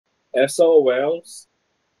SOLs,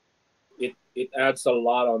 it adds a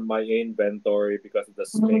lot on my inventory because of the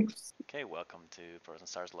space. Okay, welcome to Frozen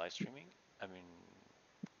Stars live streaming. I mean,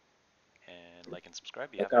 and like and subscribe.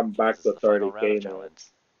 You Like have to I'm because back this is to the final round of 30K now.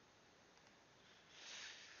 Chalons.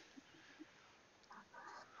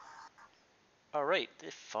 All right,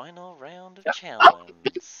 the final round of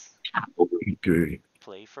Chalons. Okay.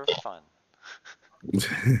 Play for fun.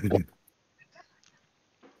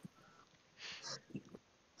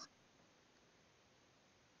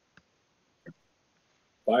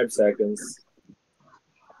 5 seconds.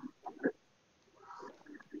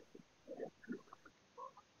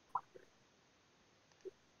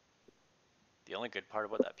 The only good part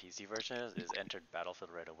about that PC version is entered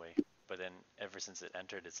Battlefield right away. But then ever since it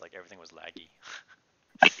entered, it's like everything was laggy.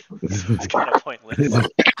 So it's kind of pointless.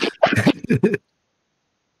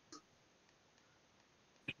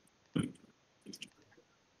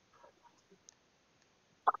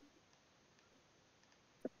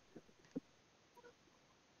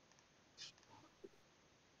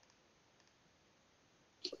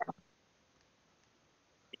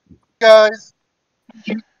 Guys,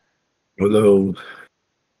 Hello.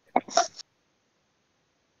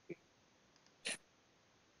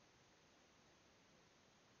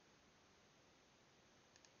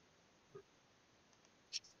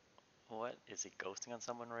 What? Is he ghosting on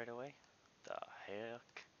someone right away? The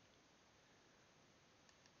heck?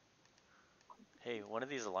 Hey, one of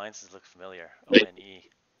these alliances look familiar. ONE.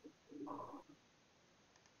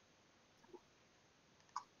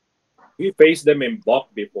 We faced them in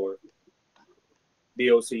Buck before.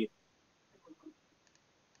 DOC.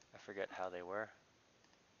 I forget how they were.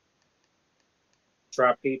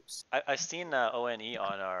 Trap heaps. I've seen ONE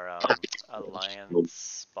on our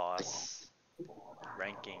alliance boss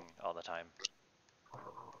ranking all the time.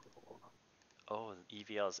 Oh,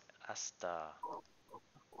 EVL's Asta.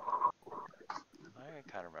 I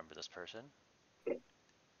kind of remember this person.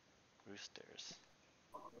 Roosters.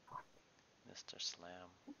 Mr.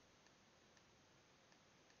 Slam.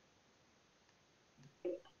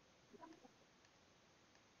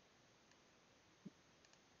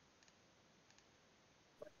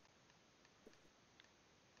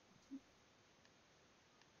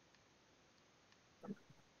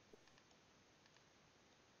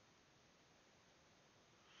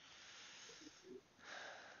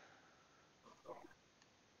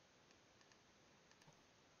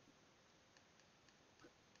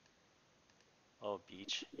 Oh,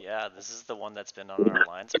 Beach. Yeah, this is the one that's been on our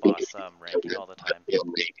alliance boss ranking all the time.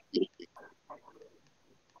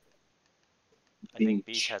 I think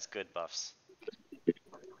Beach has good buffs.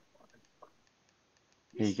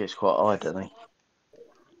 He gets quite high, doesn't he?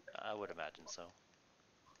 I would imagine so.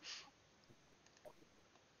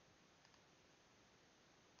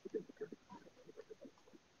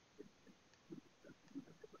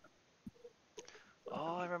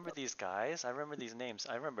 Oh, I remember these guys. I remember these names.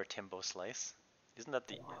 I remember Timbo Slice. Isn't that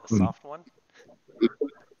the soft one?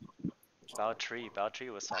 Bao Tree. Bao Tree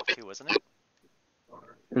was soft too, wasn't it?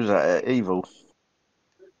 Who's that? Evil.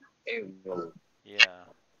 Yeah.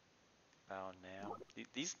 Bao Nam.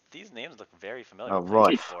 These names look very familiar. Oh, We played them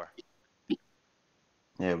Rife. before.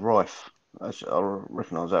 Yeah, Rife. I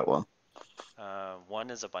recognise that one. One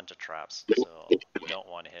is a bunch of traps, so you don't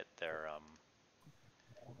want to hit their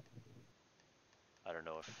I don't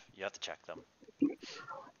know if you have to check them.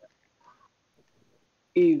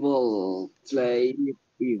 Evil play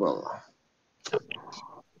evil.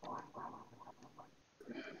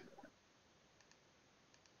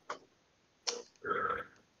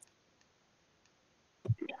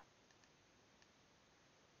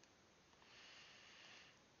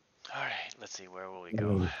 All right, let's see. Where will we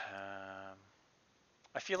go?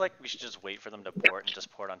 I feel like we should just wait for them to port and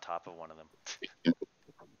just port on top of one of them.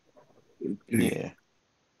 Yeah.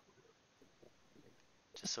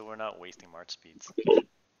 Just so we're not wasting march speeds.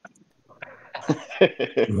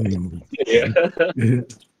 Yeah.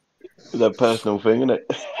 It's a personal thing, isn't it?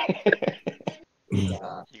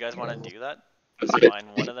 You guys want to do that? Just find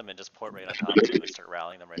one of them and just port right on top of them and start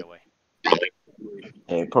rallying them right away.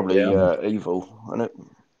 Yeah, probably Yeah. Evil, isn't it?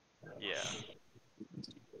 Yeah.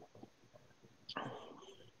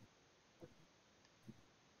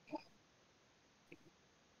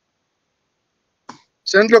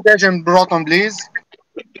 send location Broughton, please.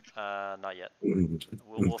 Not yet.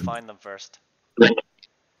 We'll find them first.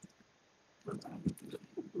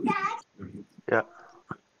 Yeah.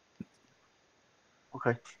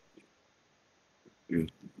 Okay.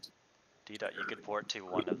 D-Dot, you could port to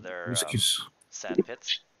one of their Excuse. sand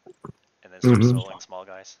pits and then start soloing small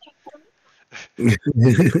guys. Yeah,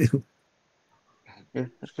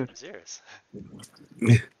 that's good. I'm serious.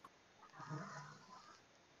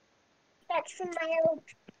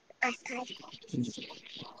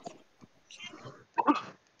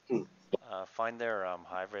 Find their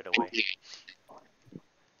hive right away.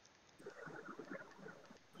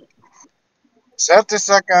 30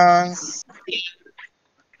 seconds.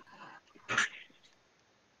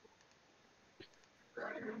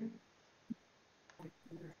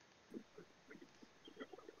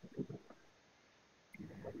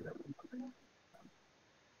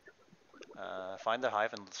 Find the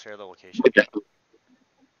hive and share the location.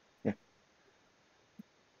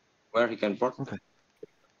 Where he can port? Okay.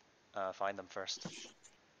 Find them first.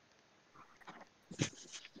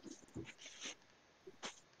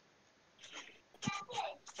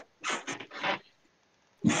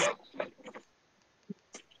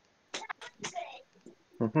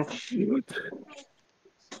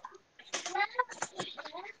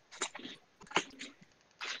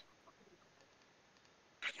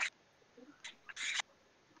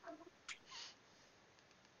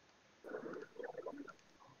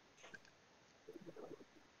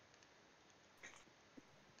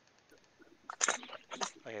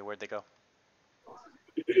 Okay, where'd they go?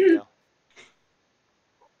 Detail.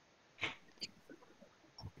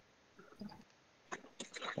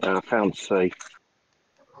 I found C.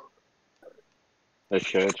 They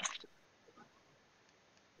shared.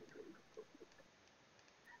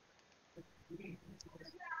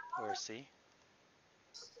 Where's C?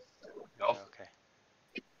 No. Okay.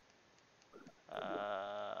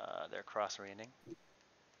 They're cross-raining.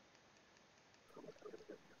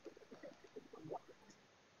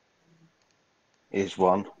 Is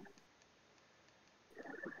one.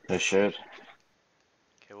 They shared.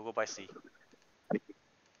 Okay, we'll go by C.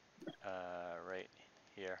 Right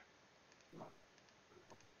here.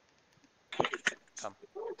 Come.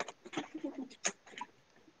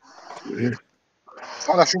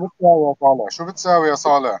 صالح شو بتساوي يا صالح؟ شو بتساوي يا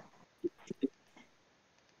صالح؟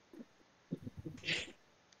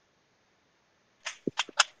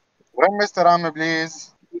 Run Mr. Am,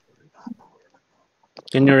 please.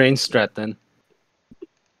 Can you range Stratton?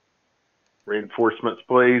 Reinforcements,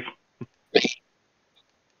 please.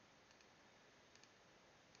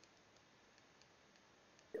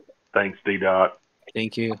 Thanks, D-Dot.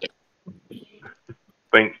 Thank you.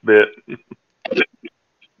 Thanks, Bit.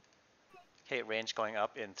 Okay, range going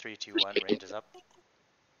up in 3, 2, 1. Range is up.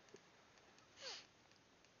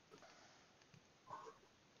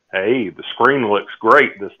 Hey, the screen looks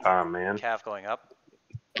great this time, man. Cav going up.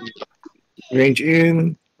 Range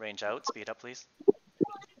in. Range out. Speed up, please.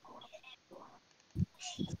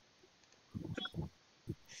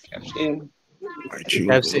 Caps in.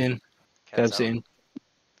 Cavs in. Cavs Cavs out. in.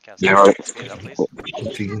 Cavs Yeah, out. right. Speed up, please.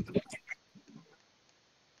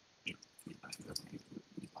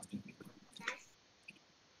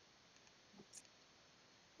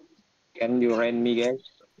 Can you rent me, guys?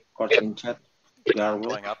 Course in chat. Jarwo.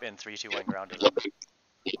 Going up in 3, 2, 1. Ground is up.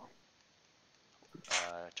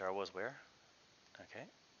 Jarwo's where? Okay.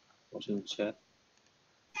 Course in chat.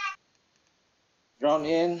 Ground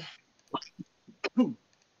in.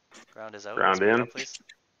 Ground is out. Ground Speed in. up, please.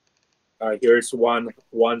 Here's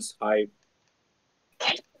one's hive.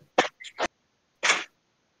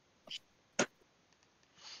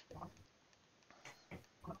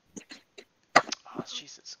 Oh,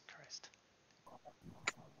 Jesus Christ.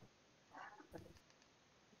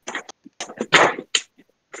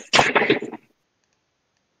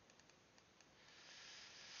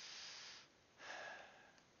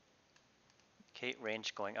 Okay,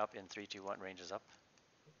 range going up in 3, 2, 1. Range is up.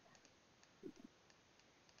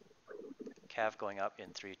 Cav going up in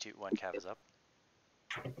 3, 2, 1. Cav is up.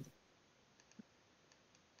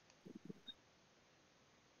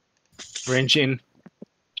 Range in.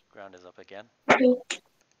 Ground is up again. Range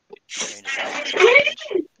is out.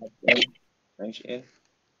 Range. Range in.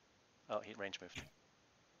 Oh, heat range moved.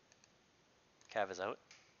 Cav is out.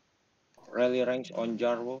 Rally range on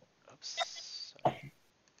Jarwo. Oops. Sorry.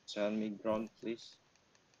 Send me ground, please.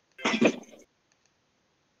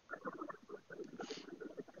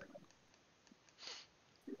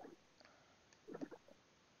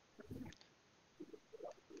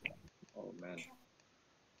 Oh man.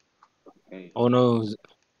 Okay. Oh no,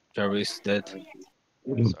 Jarvis dead.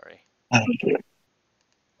 Sorry.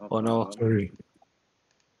 Oh no, problem. sorry.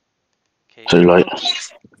 Okay. Too late.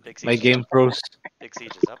 Big My siege is game up. froze. Big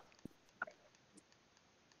siege is up.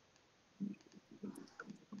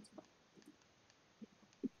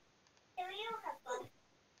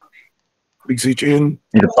 Big siege in.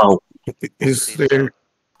 Need a bolt. Is Siege is there?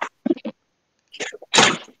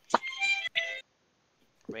 out.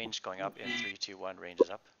 Range going up in 3, 2, 1. Range is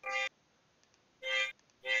up.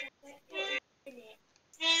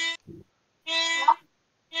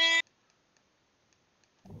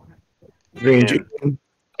 Range In. in.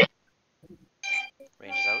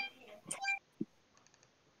 Range is out.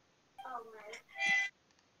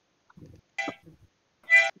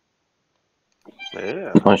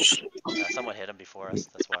 Yeah. Nice. Someone hit him before us.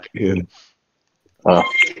 That's why. Yeah. Uh,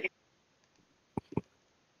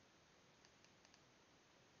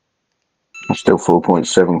 still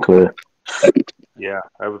 4.7 clear. Yeah,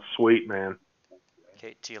 that was sweet, man.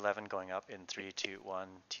 Okay, T11 going up in 3, 2, 1.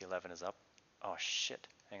 T11 is up. Oh shit!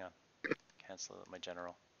 Hang on. Cancel my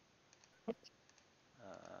general.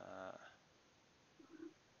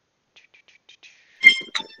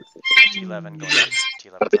 T11 going up.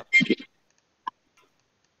 T11's up.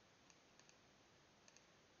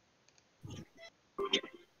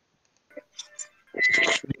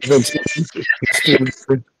 That's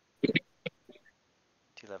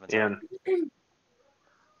T11's out. In.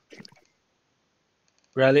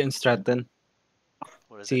 Rally and Stratton.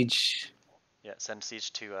 What is it? Siege Yeah, send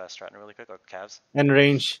siege to Stratton really quick, or Cavs. and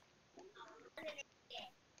range.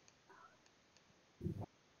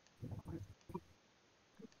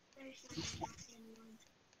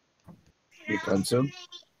 They cancel.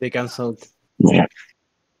 They cancelled. Yeah.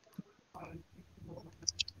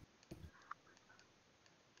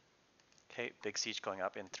 Okay, big siege going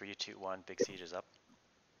up in 3, 2, 1. Big siege is up.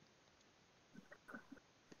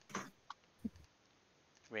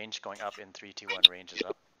 Range going up in 3, 2, 1. Range is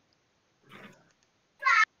up.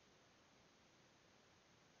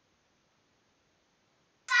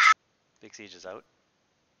 Big siege is out.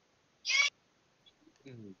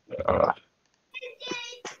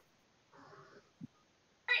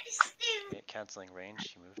 Okay, canceling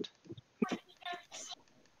range. He moved.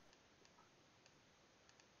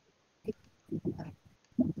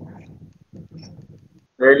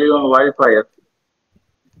 Really on wildfire.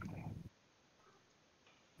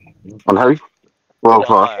 On who?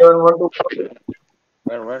 Wildfire.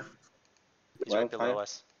 Where? He's right Wildfire? below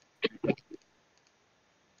us.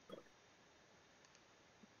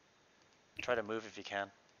 Try to move if you can.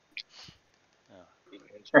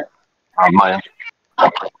 Oh. Oh, man.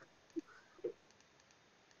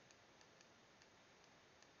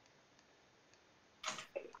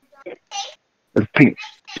 There's pink.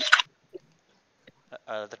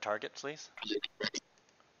 The target, please.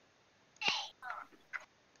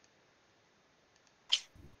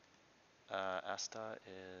 Asta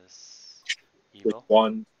is evil.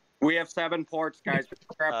 One. We have 7 ports, guys.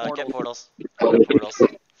 Grab portals. Get portals. Get portals.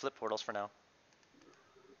 Flip portals for now.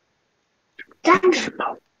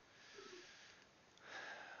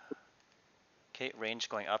 Okay, range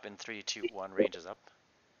going up in 3, 2, 1. Range is up.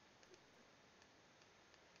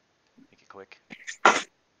 Make it quick.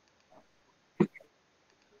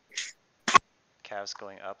 Cavs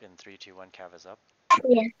going up in 3, 2, 1. Cav is up.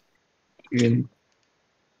 In.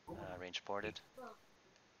 Range ported.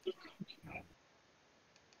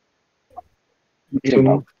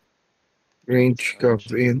 In. Range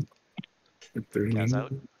comes in. Cavs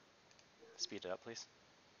out. Speed it up, please.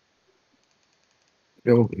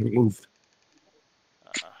 No, move.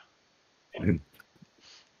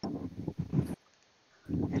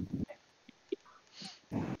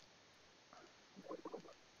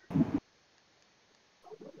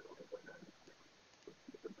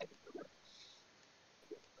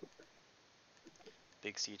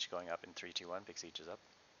 Big siege going up in 3, 2, 1. Big siege is up.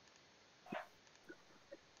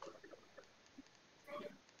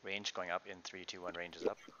 Range going up in 3, 2, 1. Range is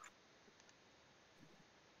up.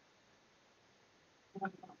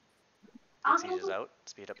 Big siege is out.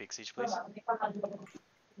 Speed up big siege, please.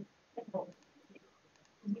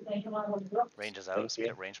 Range is out. Speed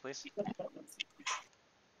up range, please.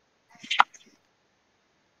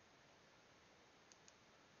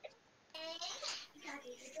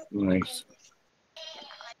 Nice.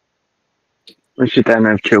 Let's sit down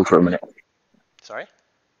and chill for a minute. Sorry?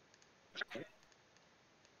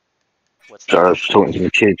 What's Sorry, I that? was talking to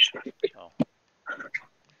the kids. Oh.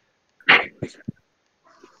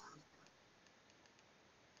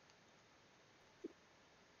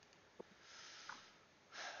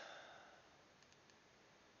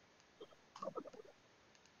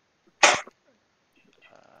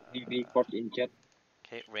 DB port in chat.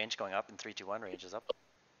 Okay, range going up in 3, 2, 1. Range is up.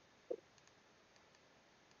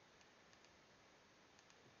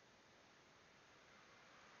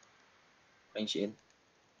 Range in.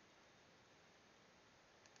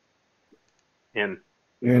 In.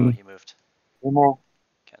 Oh, In. he moved. Remove.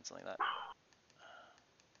 Canceling that.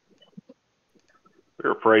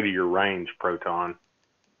 We're afraid of your range, Proton.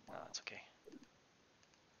 No, it's okay.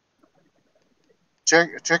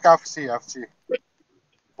 Check FC.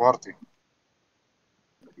 40.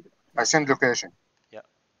 I send location. Yep.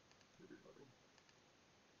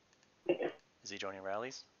 joining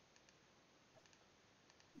rallies.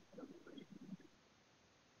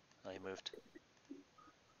 Oh, he moved.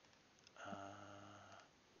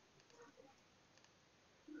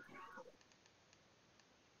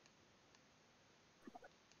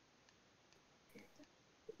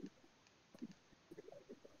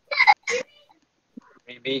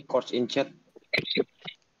 Maybe course in chat.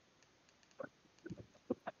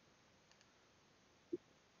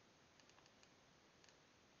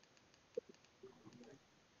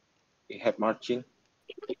 We have marching.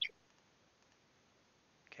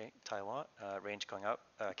 Okay, Taiwan. Range going up.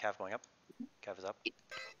 Cav going up. Cav is up.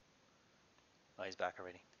 Oh, he's back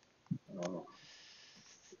already. Oh,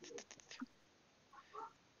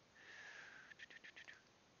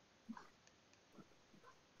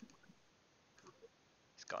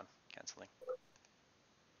 He's gone. Canceling.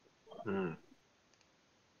 Hmm.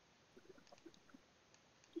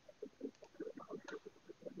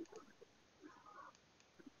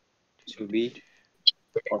 to be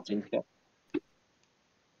course in chat.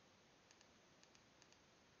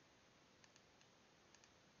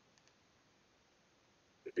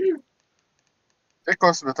 Take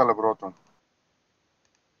hospital Broton.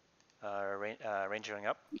 Range going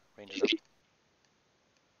up. Range is up.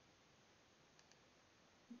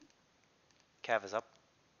 Cav is up.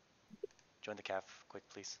 Join the Cav quick,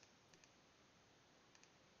 please.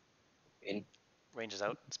 In. Range is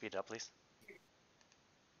out. Speed it up, please.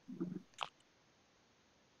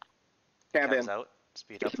 Cav is out.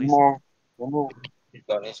 Speed up, please. Move.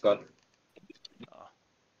 It's gone. Oh,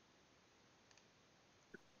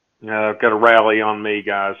 Yeah, I've got a rally on me,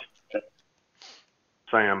 guys.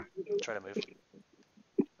 Sam. try to move.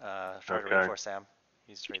 Try to Okay. reinforce Sam.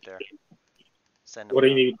 He's right there. Send him What do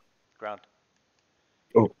you need? ground.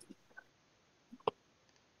 Oh.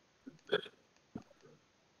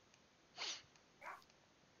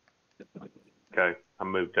 Okay, I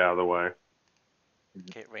moved out of the way.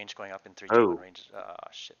 Okay, range going up in 3, 2, Oh. 1. Range.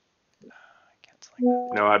 Shit. Canceling.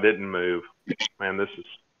 No, I didn't move. Man, this is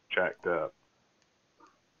jacked up.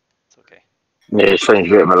 It's okay. Yeah, it seems a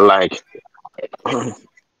bit of a lag.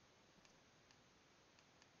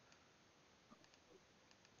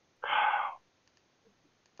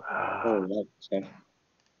 Oh, that's good.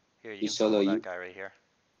 Here, you He can solo solo you. that guy right here.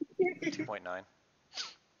 2.9.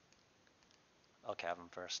 I'll cav him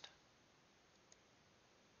first.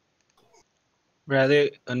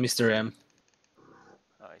 Rally on Mr. M.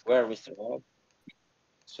 Oh, he's Where, gone. Mr. Bob?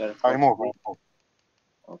 Sir, I move.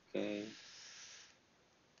 Okay.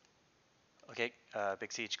 Okay,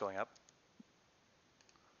 big siege going up.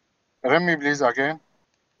 Rem me please again.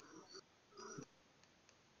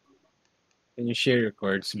 Can you share your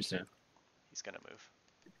cards, Mr. M? He's gonna move.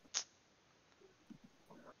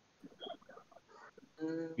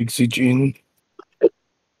 Big siege in.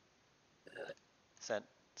 Sent.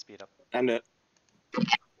 Speed up. End it.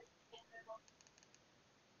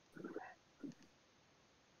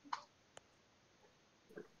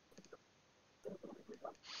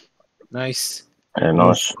 Nice. Yeah,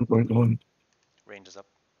 nice. 1.1. Range is up.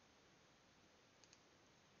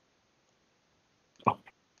 Oh,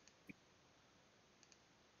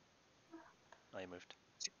 he moved.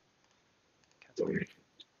 Cancel. Range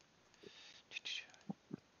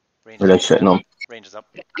What are they is up. sitting on? Range is up.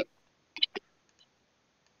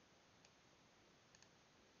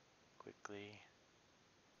 Quickly.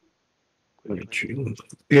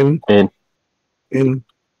 In. In.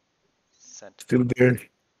 Sent. Still there.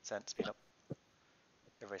 Sent. Speed up.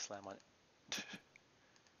 Everybody slam on it.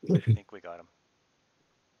 I think we got him.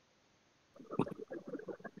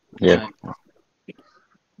 Yeah.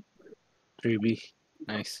 3B.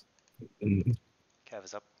 Nice. Cav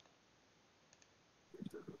is up.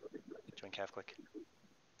 Join Cav quick.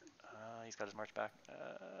 He's got his march back.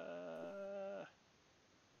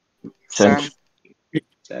 Send.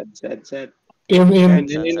 Set.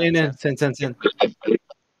 In. Send.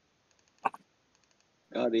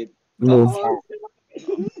 Got it. Move. Oh,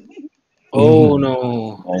 Oh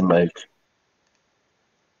no. I moved.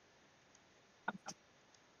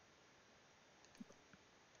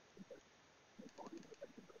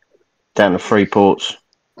 Down to 3 ports.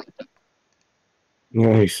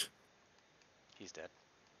 Nice. He's dead.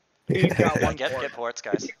 He's got one Get port. ports,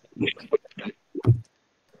 guys.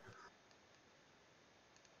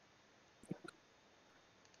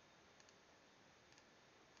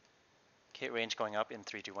 Okay, range going up in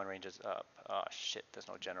 3, 2, 1. Range is up. Oh shit, there's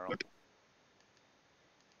no general.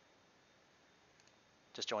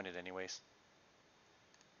 Just join it anyways.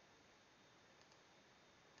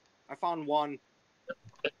 I found one.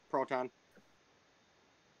 Proton.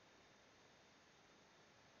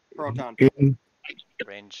 In.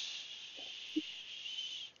 Range.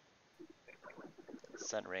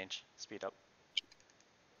 Sent range. Speed up.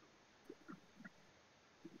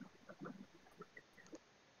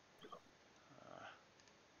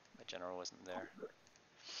 My general wasn't there.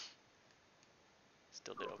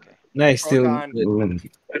 Still did okay. Nice, still Proton. good.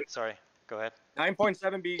 Sorry, go ahead.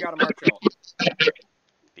 9.7B, you got to march out.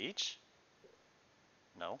 Beach?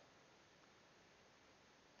 No.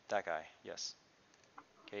 That guy, yes.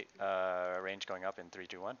 Okay, range going up in 3,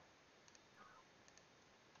 2, 1.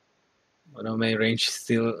 One of my range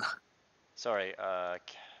still. Sorry,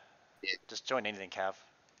 just join anything, Cav.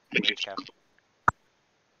 Range Cav.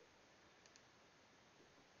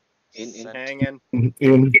 In. Sent. Hang in.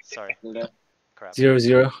 In. Sorry, Still there. crap.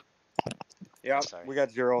 0-0. Yeah, Sorry. we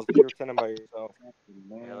got zeros. You're sending by yourself.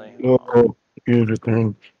 Really? No, Oh, here's the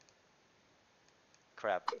thing.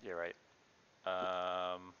 crap, you're right.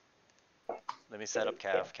 Let me set up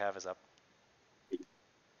Cav. Cav is up.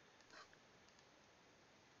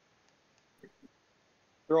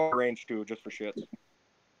 Zero range too, just for shits.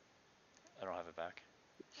 I don't have it back.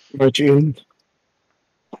 March in.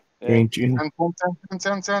 Yeah. Range in.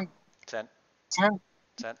 Send. Sent. Send.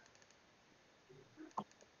 Sent.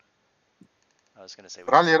 I was gonna say we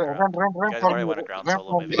Rally, can run, ground. run, You run guys for have already me. want to ground Run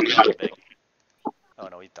solo, for maybe me. ground big. Oh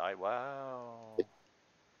no, he died. Wow.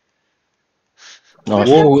 Nice.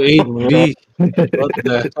 Whoa, 8B. What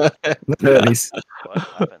the? Nice. What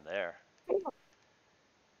happened there?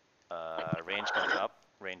 Range going up.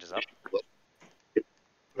 Range is up.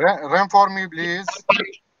 Run for me, please.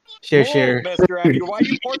 Share. Move, Mr. M. Why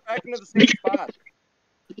you port back into the same spot?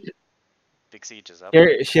 Big Siege is up.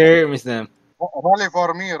 Share, Miss Nam. Rally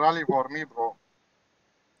for me, bro.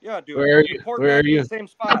 Yeah, dude. Where are you you? port Where back are into you? the same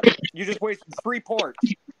spot. You just wasted 3 ports.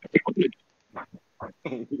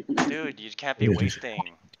 Dude, you can't be wasting.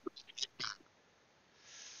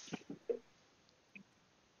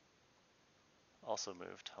 Also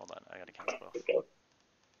moved. Hold on, I gotta cancel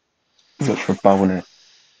both. Look for bowling it.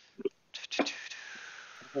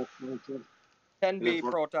 10B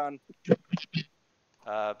Proton.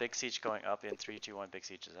 Big Siege going up in 3, 2, 1. Big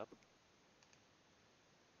Siege is up.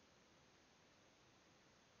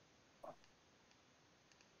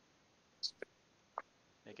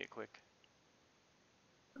 Make it quick.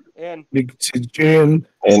 In. Big Siege in.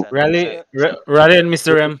 Send, Rally, send. Rally and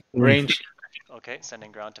Mr. M. Range. Okay,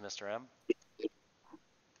 sending ground to Mr. M.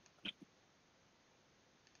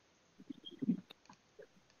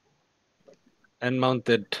 And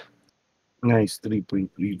mounted. Nice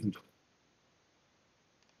 3.3.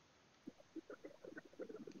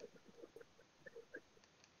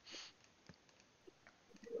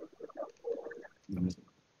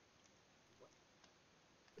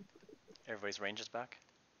 Everybody's range is back.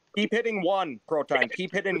 Keep hitting 1, Proton.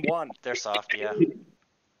 Keep hitting 1. They're soft, yeah.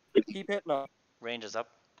 Keep hitting them. Range is up.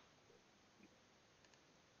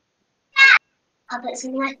 I'll put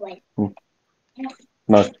some liquid.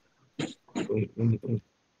 No.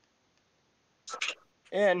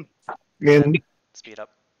 In. In. Speed up.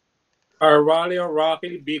 Rally or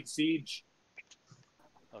Rocky, Big Siege.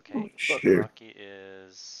 Okay. Sure. Rocky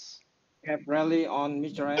is. Cap rally on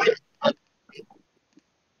Mr. M.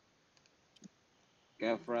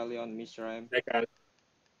 Cap rally on Mr. M.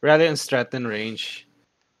 Rally and Stratton range.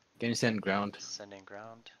 Can you send ground? Sending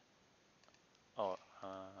ground. Oh,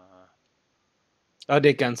 Oh,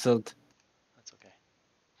 they cancelled. that's okay.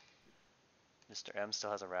 Mr. M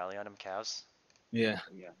still has a rally on him, Cavs. Yeah.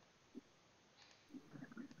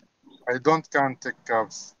 I can't take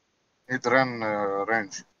cabs. Need run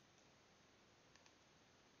range.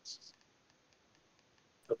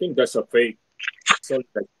 I think that's a fake. So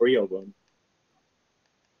like 3 of them.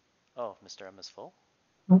 Oh, Mr. M is full?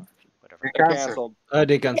 Hmm. Whatever. We They're cancel. canceled. Oh,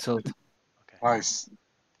 they cancelled. Okay. Nice.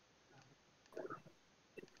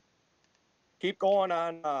 Keep going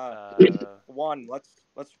on 1.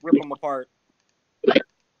 Let's rip them apart.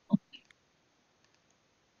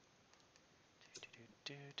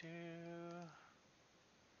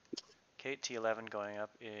 Okay, T11 going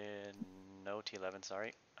up in. No, T11,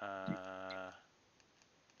 sorry. Let's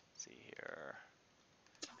see here.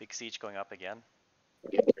 Big Siege going up again.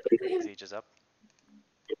 Big Siege is up.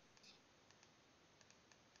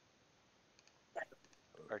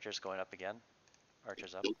 Archer's going up again.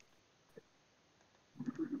 Archer's up.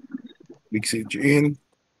 Big Siege in.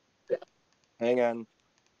 Hang on.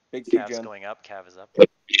 Big Siege Cav's in. going up. Cav is up.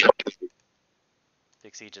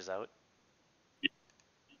 Big Siege is out.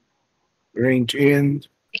 Range in.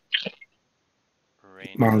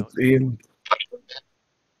 Range Mount out. in.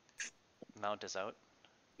 Mount is out.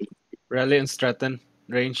 Rally and Stratton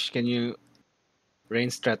range. Can you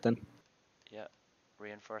range Stratton? Yeah.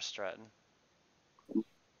 Reinforce Stratton.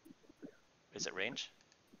 Is it range?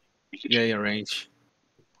 Yeah, range.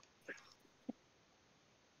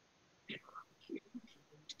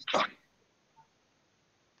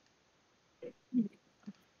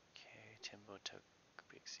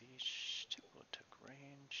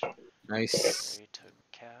 Nice. Ready to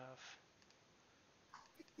Cav.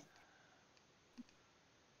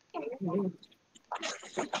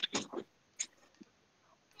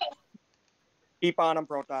 Keep on him,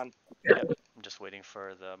 Proton. Yep. I'm just waiting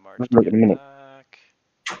for the March to get back.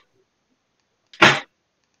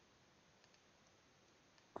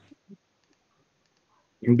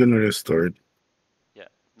 I'm gonna restart. Yeah.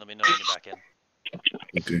 Let me know when you're back in.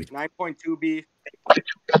 Okay. 9.2B.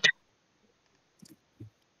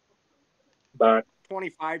 Back.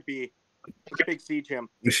 25B. Let's big siege him.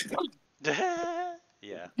 Yeah.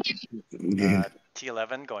 Yeah.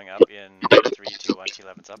 T11 going up in 3, 2, 1.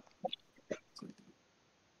 T11's up.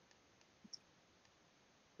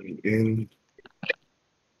 In.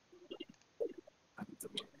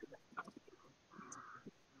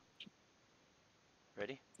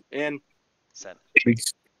 Ready? In. Send. Big.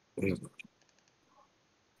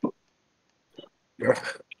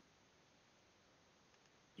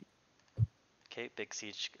 Okay, big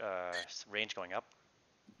siege range going up.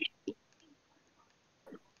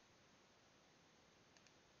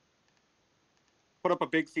 Put up a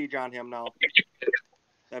big siege on him now.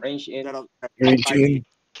 Range in. Range in.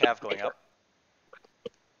 Cav going up.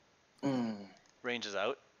 Mm. Range is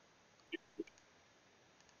out.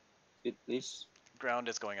 Speed, please. Ground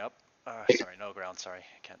is going up. Sorry, no ground. Sorry,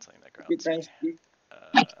 canceling that ground. Speed, Sorry. range, speed.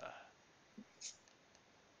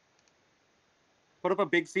 Put up a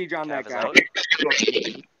big siege on Cav that is guy. out.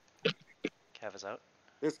 Cav is out.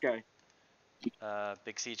 This guy.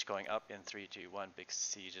 Big siege going up in 3, 2, 1. Big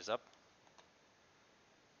siege is up.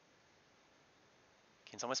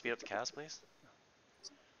 Can someone speed up the Cavs, please?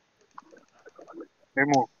 They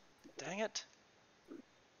move. Dang it.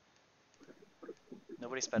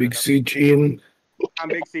 Nobody sped Big it up. siege in. On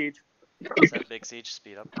big siege. Send big siege,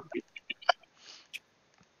 speed up.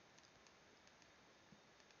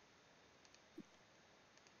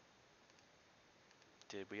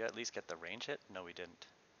 Did we at least get the range hit? No, we didn't.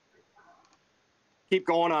 Keep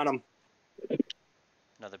going on him.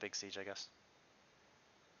 Another big siege, I guess.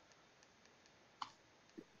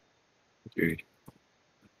 Okay.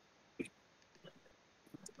 Just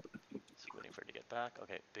waiting for it to get back.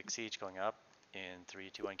 Okay, big siege going up in 3,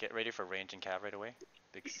 2, 1. Get ready for range and cav right away.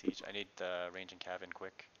 Big siege. I need the range and cav in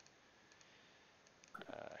quick.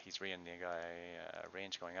 He's re-in the guy.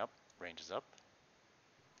 Range going up. Range is up.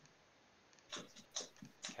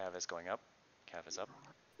 Cav is going up. Cav is up.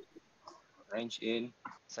 Range in.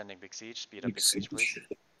 Sending big siege. Speed up big siege, please.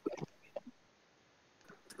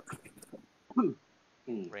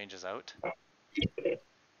 Range is out.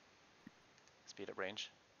 Speed up range.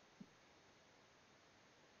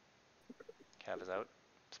 Cav is out.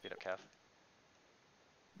 Speed up cav.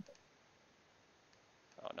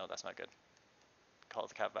 Oh no, that's not good. Call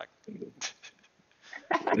the cav back.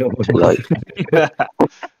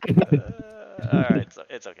 Alright, so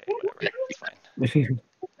it's okay. Whatever. It's fine.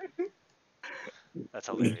 That's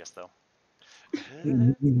hilarious though.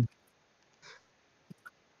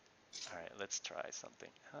 Alright, let's try something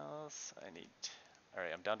else.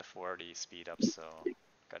 Alright, I'm down to 40 speed up, so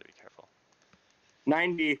gotta be careful.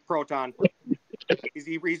 90 Proton.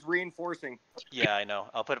 He's reinforcing. Yeah, I know.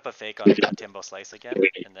 I'll put up a fake on Timbo Slice again,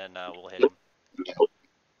 and then we'll hit him.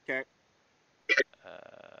 Okay.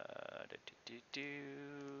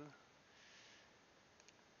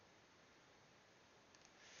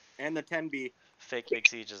 And the 10B. Fake big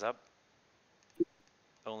siege is up.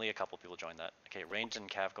 Only a couple people joined that. Okay, range and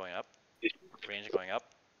cav going up. Range going up.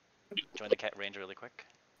 Join the range really quick.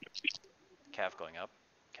 Cav going up.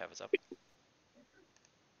 Cav is up.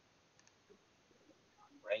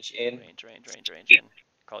 Range in. Range in.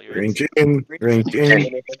 Call your Range ins. in. Range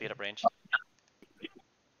in. Speed up range.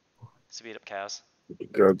 Speed up Cavs.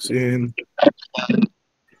 Cavs in.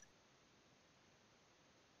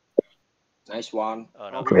 Nice one. Oh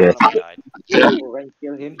no, Yeah. he died. Range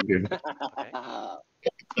kill him. Okay.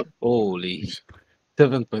 Holy.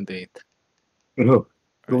 7.8. Oh,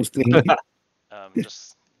 ghosting.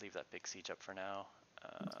 Just leave that big siege up for now.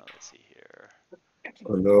 Let's see here.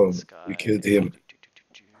 Oh no, This guy. we killed him.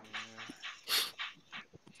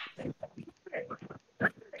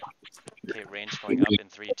 Okay, range going up in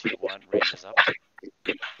 3, 2, 1. Range is up.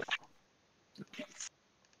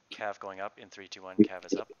 Cav going up in 3, 2, 1. Cav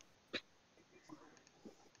is up.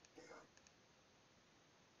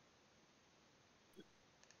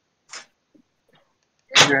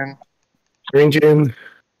 Again. Range in.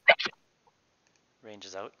 Range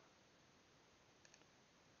is out.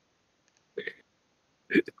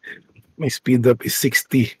 My speed up is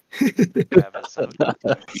 60. Cav is out.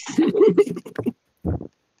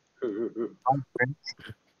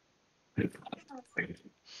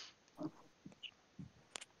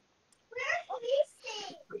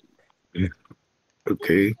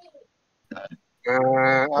 Okay.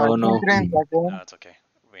 I Oh no. think range No, again. it's okay.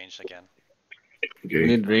 Ranged again. We Okay.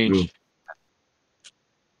 need range.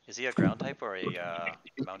 Is he a ground type or a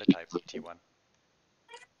mounted type? T1.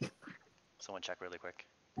 Someone check really quick.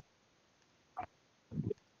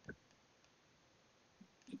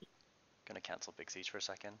 Gonna cancel Big Siege for a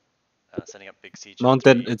second. Setting up Big Siege. in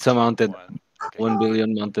Mounted. 3, It's a 2, mounted. 1. Okay. 1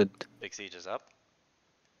 billion mounted. Big Siege is up.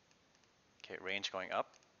 Okay, range going up.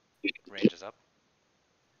 Range is up.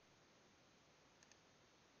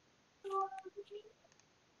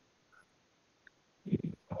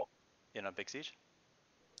 In on Big Siege.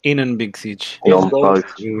 In and big siege. Yes, On go. both. Big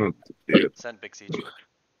Siege. Not yet. Send Big Siege.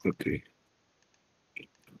 Okay.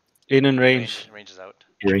 In and Range, range. range is out.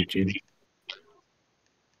 Range in.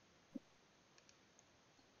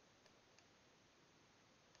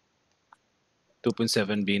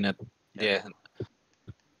 2.7 BNet. Yeah. Yeah.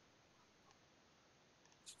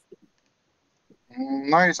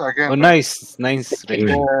 Nice again. Oh, nice. Nice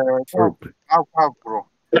range. Four. Half, bro.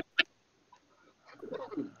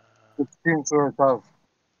 16 so half.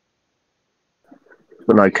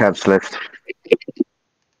 But no cabs left.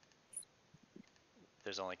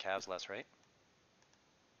 There's only Cavs less, right?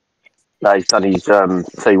 No, he's done his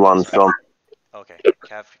C1's gone. Okay.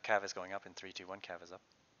 Cav is going up in 3, 2, 1. Cav is up.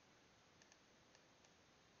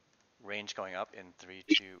 Range going up in 3,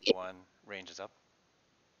 2, 1. Range is up.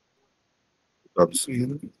 Subs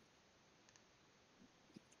in.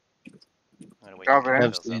 I'm gonna wait Cav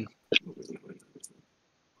till Cav in. Cavs fills up. in.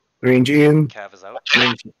 Range in. Cav is out.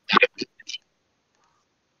 Range.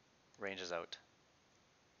 Range is out.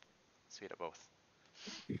 Speed up both.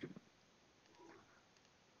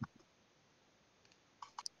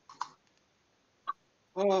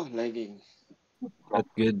 Oh, lagging. That's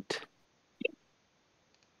good.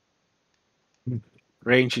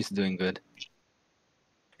 Range is doing good.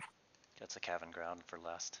 Gets a Cav and ground for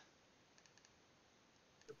last.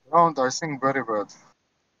 Round, I think very bad.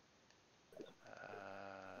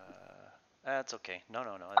 That's okay. No,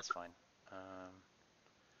 that's fine.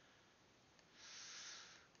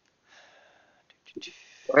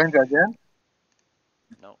 Range again.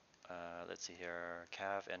 No. Let's see here.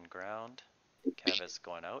 Cav and ground. Cav is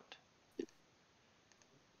going out.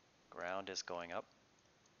 Ground is going up.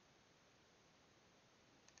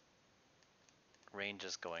 Range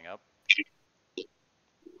is going up.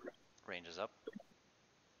 Range is up.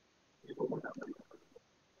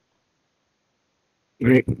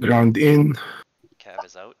 Ground in. Cav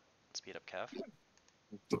is out. Speed up Cav.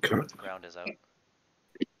 Okay. Ground is out.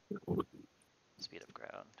 Speed up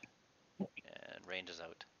ground. And range is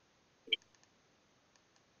out.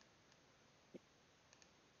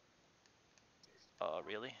 Oh,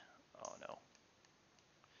 really? Oh, no.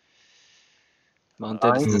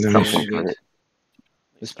 Mounted is just Nice. very good. At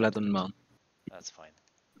Just least flat on mount. That's fine.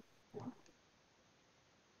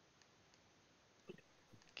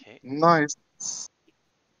 Okay. Nice.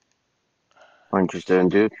 Range is doing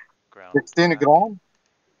good. Ground 16 back. ground.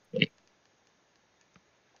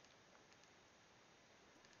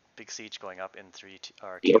 Big Siege going up in 3,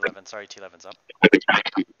 or T11. Sorry, T11's up.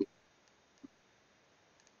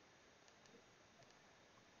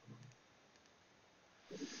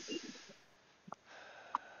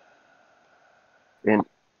 In.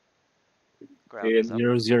 Ground is up.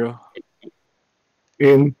 0-0.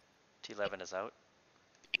 In. T11 is out.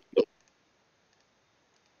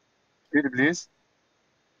 Speed, please.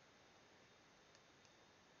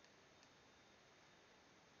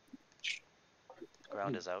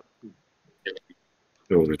 Ground is out.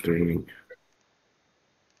 Still returning.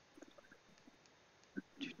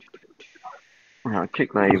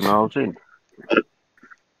 Kick me even I was in.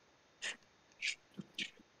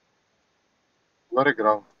 Very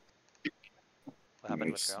ground. What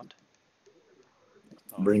happened Nice. with ground?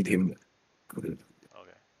 Oh, Bring him. okay.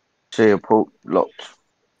 See a port locked.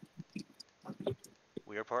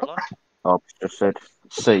 We are port locked? I've just said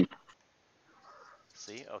C.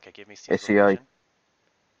 See? Okay, give me Steve's SEA. location.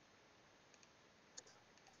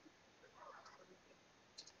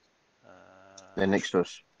 They're next to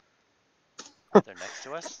us. They're next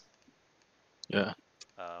to us? Yeah.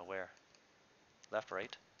 Where? Left,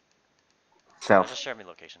 right? South. Just share me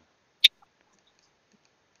location.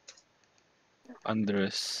 Under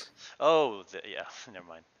us. Oh, yeah, never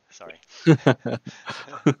mind. Sorry.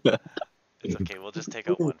 It's okay, we'll just take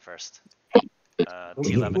out one first.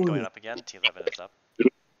 T11 going up again. T11 is up.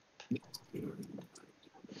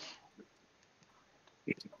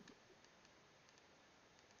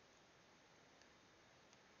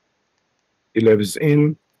 11's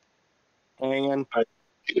in. Hanging.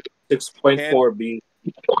 6.4 B.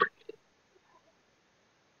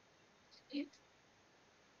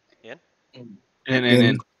 In.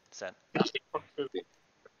 Sent.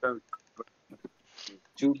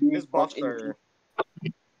 2 B His course buffs in are.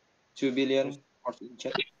 2 billion course in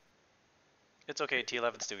chat. It's okay.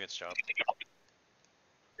 T11's doing its job.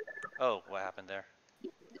 Oh, what happened there?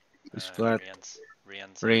 It's flat.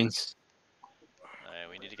 Rians. Rains.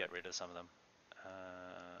 We need to get rid of some of them.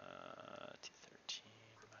 T13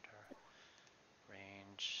 matter.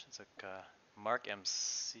 Range. Zuka. Mark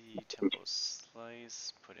MC. Tempo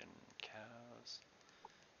slice. Put in cows.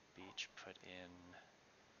 Beach. Put in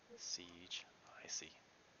siege. I see.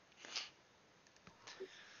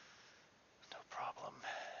 No problem.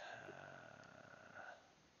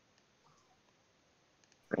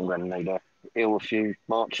 I'm going to need to heal a few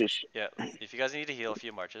marches. Yeah, if you guys need to heal a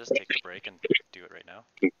few marches, take the break and do it right now.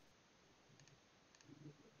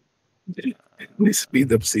 Please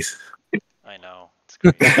speed up, sis. I know, it's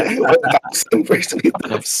crazy. Speed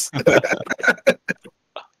ups.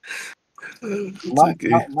 It's okay.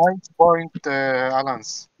 9 point,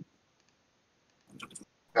 Alans.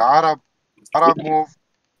 The Arab move.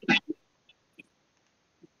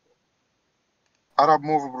 Arab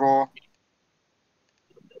move, bro.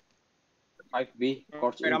 5B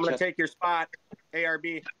course Right, in I'm gonna chat. take your spot.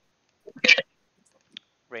 ARB.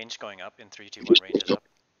 Range going up in 3, 2, 1. Range is up.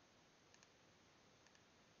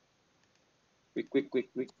 Quick.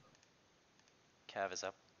 Cav is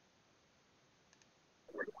up.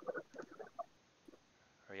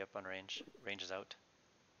 Hurry up on range. Range is out.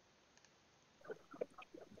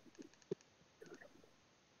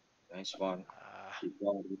 Nice one.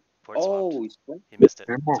 Port Oh, swapped. he's good. He missed it.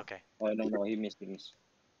 Remove. It's okay. Oh, no, he missed.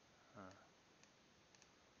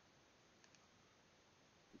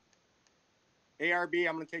 ARB,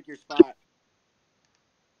 I'm gonna take your spot.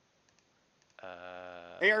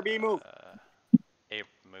 ARB move. A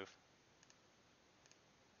move.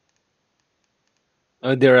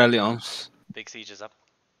 Oh, they're rally ohms. Big siege is up.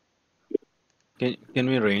 Can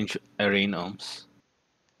we range rain ohms?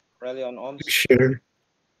 Rally on ohms. Sure.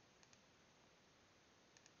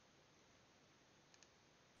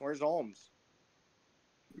 Where's Holmes?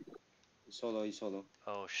 He's solo.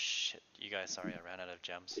 Oh shit, you guys, sorry, I ran out of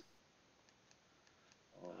gems.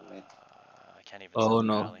 Oh, man. I can't even Oh send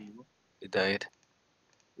the no, rally. he died.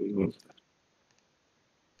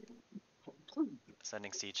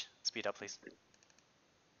 Sending siege. Speed up, please.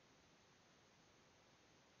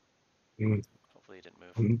 Hopefully he didn't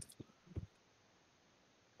move. I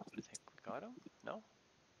think we got him? No?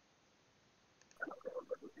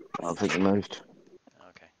 I don't think he moved.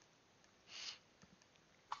 Okay.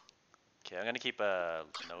 Okay, I'm gonna keep a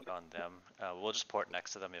note on them. We'll just port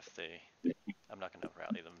next to them if they... I'm not gonna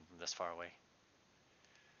rally them this far away.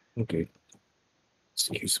 Okay.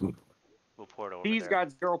 Excuse me. We'll port over He's there.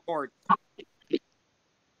 got 0 ports.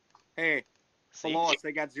 Hey, Siege? below us,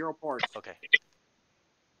 they got 0 ports. Okay.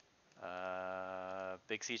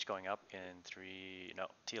 Big siege going up in 3... No,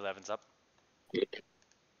 T11's up.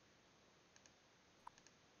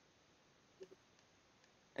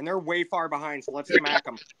 And they're way far behind, so let's smack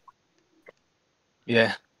them.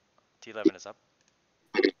 Yeah. T11 is up.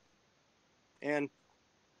 And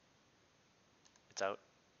It's out.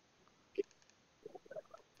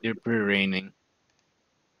 They're pre-raining.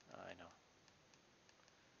 I know.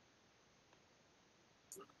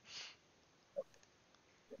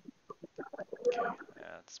 Okay,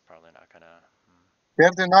 yeah, it's probably not gonna...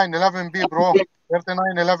 39, 11B, bro.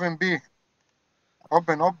 39, 11B.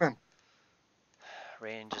 Open.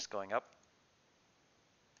 Range is going up.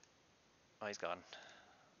 Oh, he's gone.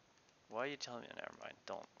 Why are you telling me? Never mind.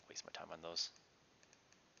 Don't waste my time on those.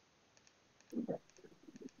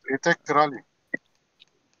 You take rally.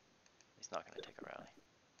 He's not gonna take a rally.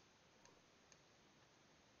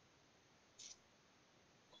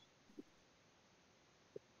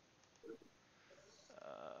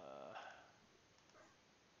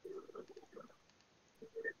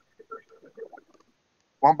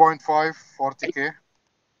 1.5, 40K.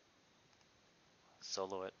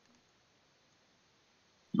 Solo it.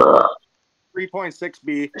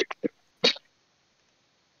 3.6B.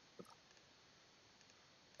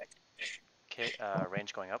 Okay,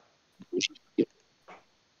 range going up.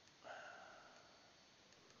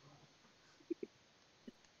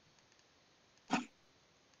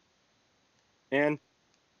 And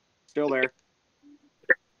still there.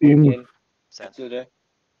 In. Sent. Still there.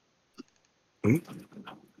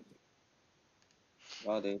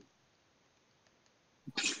 Got it.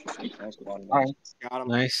 Nice one. Nice. Got him.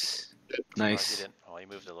 Nice. He Nice. didn't. Well, he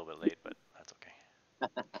moved a little bit late, but that's okay.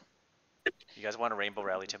 You guys want a rainbow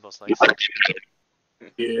rally Timbo slice?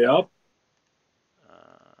 Yep.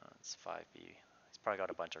 It's 5B. He's probably got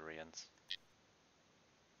a bunch of Rians.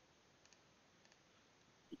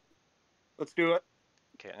 Let's do it.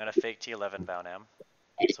 Okay, I'm gonna fake T11 Baonam.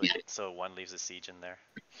 So one leaves a siege in there.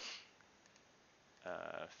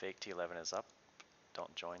 Fake T11 is up.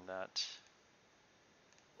 Don't join that.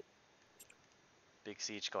 Big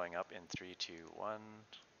siege going up in 3, 2, 1.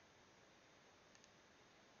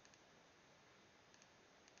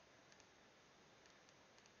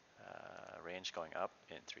 Range going up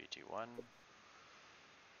in 3, 2, 1.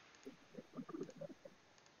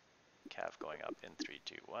 Cav going up in 3,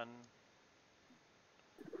 2, 1.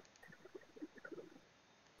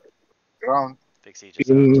 Ground. Big siege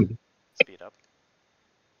is out. Speed up.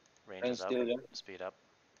 Range Rain is up. still there. Speed up.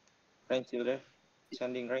 Rain still there.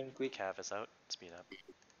 Sending rain quick. Cav is out. Speed up.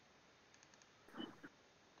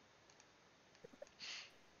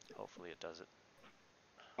 Hopefully it does it.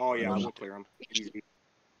 Oh yeah, we'll clear him. Easy.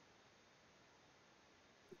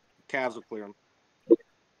 Cavs will clear him.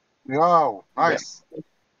 Yo, nice.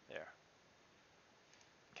 There.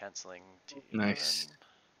 Canceling T11. Nice.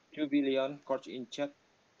 2 billion. Coach in chat.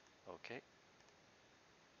 Okay.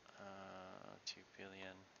 2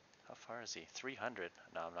 billion. How far is he? 300.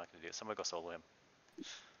 No, I'm not gonna do it. Someone go solo him.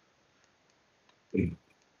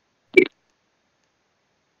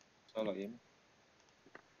 Solo him.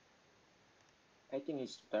 I think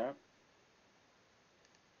he's dark.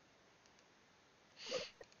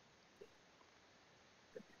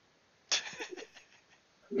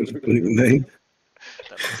 Nine.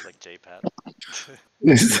 That looks like JPAT.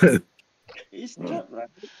 He's dark, right?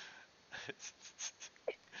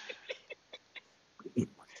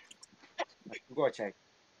 Go check.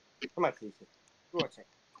 Come on, please. Go check.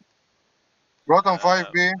 Bottom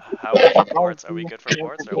 5B. How are we for ports? Are we good for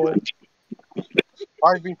ports or what?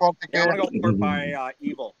 5B 40K. Yeah, I want to go port by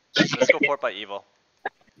Evil. Let's go port by Evil.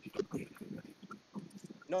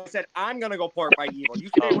 No, I said I'm gonna go port by Evil. You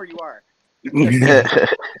stay where you are. I'm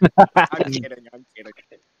kidding. I'm kidding.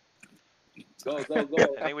 Go, go,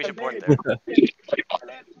 go. I think we should port there.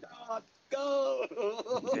 Go.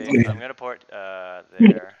 Okay, I'm gonna port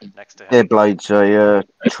there next to him. Their blade's a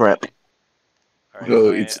trap. Alright,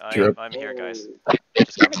 Oh, it's trap. I'm here, guys.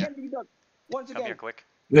 Just come here. Once Come here again. quick.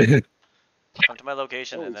 Let's Come to my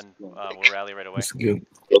location and then we'll rally right away. go.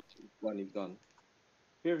 One is gone.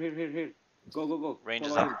 Here, here, here, here. Go, go, go. Range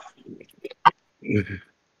is Follow up. him.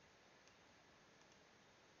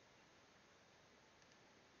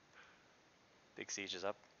 Big siege is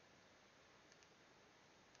up.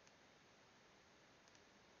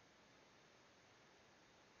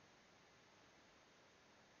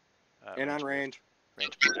 In on range.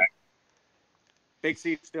 Range ported. Big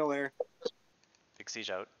seat still there. Big siege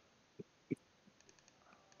out.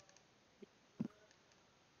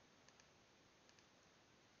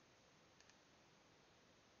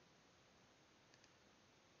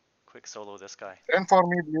 Quick solo this guy. Send for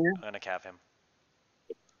me, please. I'm gonna cav him.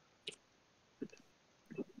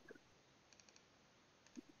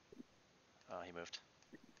 Oh, he moved.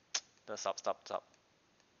 Stop, stop, stop.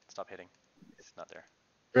 Stop hitting. He's not there.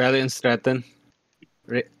 Rally and Stratton.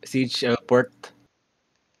 Siege port.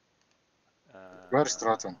 Where's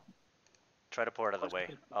Stratton? Try to pour it out of the way.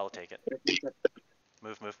 I'll take it.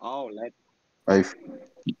 Move, move. Oh, let. Both.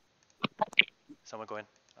 Someone go in.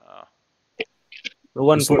 The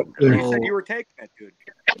one port. You said you were taking it, dude.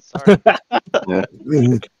 Sorry. Yeah.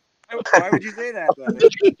 Why would you say that, then?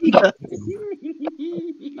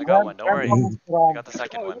 I got one. Don't worry. I got the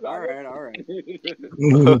second one. All right, all right.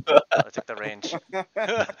 I took the range.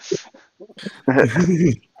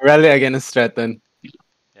 Rally against Stratton.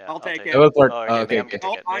 Yeah, I'll take it. I will port. Oh, Oh, okay, okay, Mayhem okay. can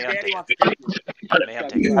take it. Oh, Mayhem Daddy take wants it. to take it. Mayhem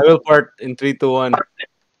take it. I will port in 3, 2, 1.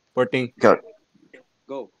 Porting. Go.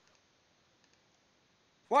 Go.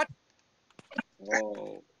 What?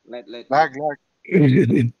 Oh, let. Lag.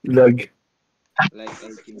 Lag. Like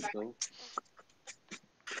 18 so.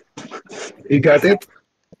 You got it?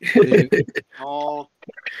 Oh,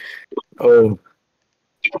 Oh.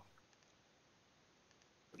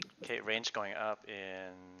 Okay, range going up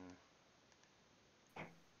in.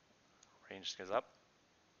 Range goes up.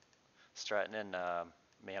 Stratton and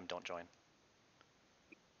Mayhem don't join.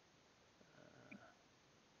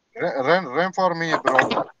 Run for me,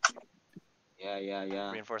 bro.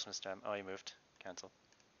 Yeah. Reinforcements time. Oh, he moved. Cancel.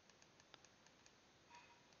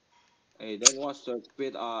 Hey, don't watch the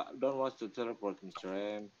speed. Don't watch the teleport, Mr.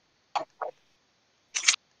 M.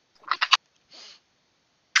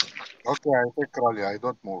 Okay, I take rally. I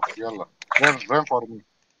don't move. Yalla. Run for me.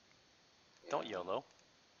 Don't YOLO.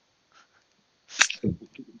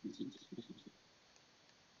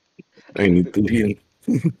 I need to heal.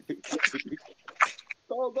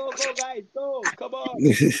 Go, guys, go! Come on!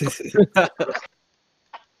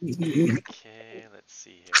 Okay, let's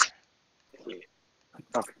see here.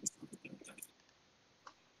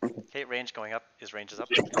 Okay, range going up. His range is up.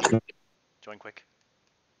 Join quick.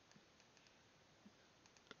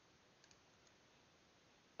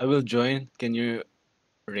 I will join. Can you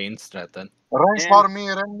rain Stratton? Range And- for me,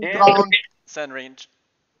 range and- ground. Send range.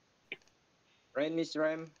 Rain Mr.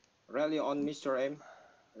 M. Rally on Mr. M.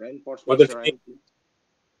 Reinforce What the Mr. M.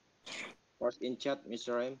 Force in chat,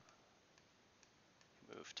 Mr. M.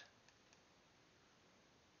 Moved.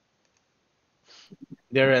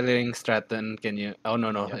 They're rallying Stratton. Can you? Oh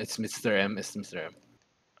no, no, Yep. it's Mr. M. It's Mr. M.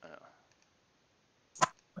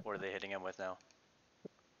 What are they hitting him with now?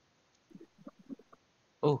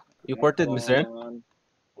 Oh, you ported Mr. M. On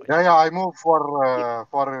Yeah, I move for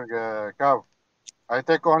Cav. I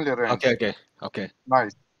take only range. Okay.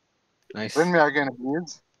 Nice. Nice. Bring me again,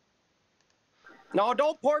 please. No,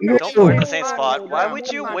 don't port No. back. Don't port in the Stay same on spot. the Why ground. would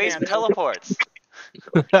Come you on, waste man. teleports?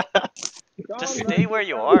 Just stay where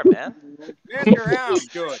you are, man. Mr. M,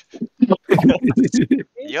 good.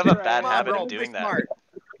 You have a bad Come on, habit bro. of Be doing that. smart.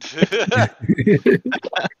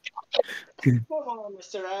 Come on,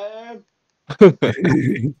 Mr. M.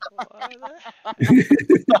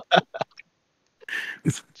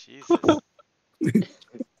 Jesus.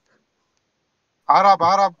 Arab.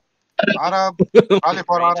 Ali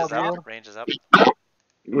for Range Arab is up. here. Range is up.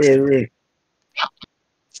 Where?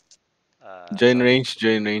 Join range,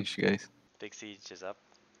 guys. Big Siege is up.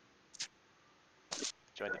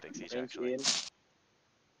 Join the Big Siege, Range actually. in.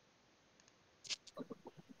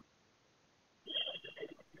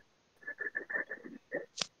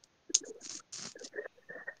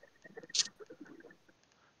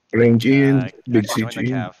 Range in. Big Actually, join siege the in.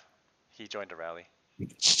 Cav. He joined a rally.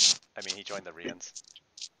 I mean, he joined the Rians.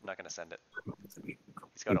 I'm not going to send it.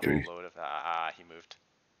 He's got a Okay. whole load of... he moved.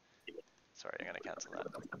 Sorry, I'm going to cancel that.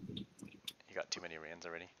 He got too many Rians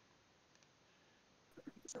already.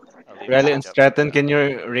 I'll leave Rally the and siege up. Stratton. Can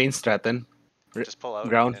you rain Stratton? Just pull out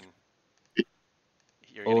Ground. and...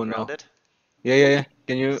 You're Oh, getting no. grounded? Yeah.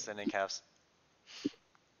 Can you? Sending Cavs.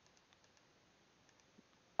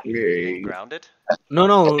 Yay. Getting grounded?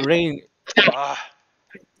 No, rain. Ah.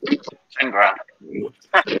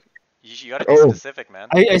 You gotta be Oh. specific, man.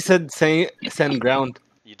 I said send ground.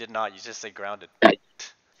 You did not. You just said grounded.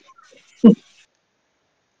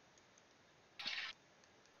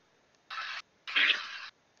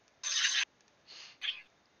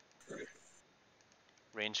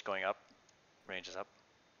 Range going up. Range is up.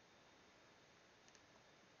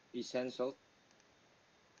 Essential.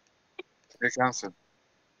 They cancel.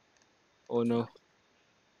 Oh no.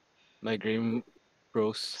 My game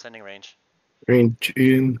froze. Sending range. Range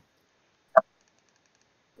in.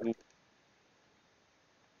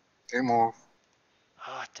 They move.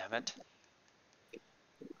 Ah, damn it.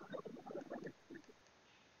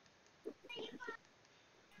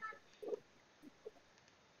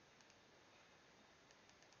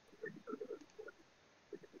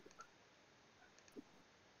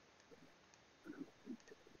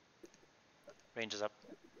 Range is up.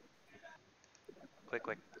 Quick.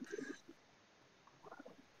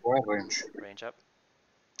 Where range? Range up.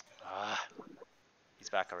 Ah. He's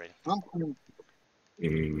back already.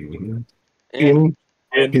 In. In.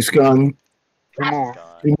 He's gone. He moved.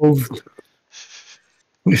 Gone. He moved.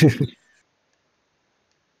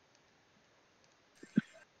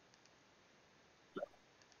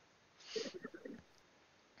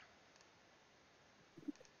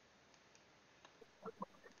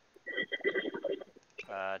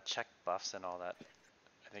 Check buffs and all that.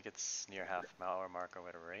 I think it's near half hour mark or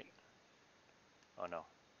whatever, right? Oh no.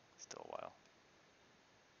 Still a while.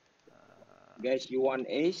 Guys, you want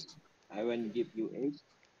ace? I will give you ace.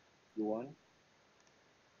 You want?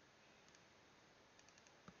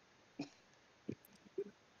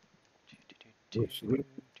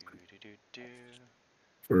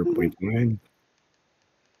 4.9.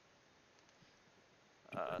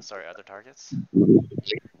 Sorry, other targets?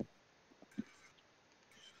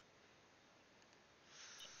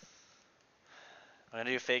 I'm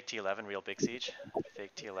gonna do fake T11, real big siege.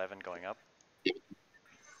 Fake T11 going up.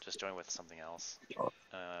 Just join with something else.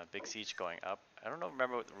 Big siege going up. I don't know,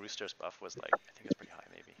 remember what the Rooster's buff was like. I think it's pretty high,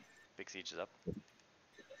 maybe. Big siege is up.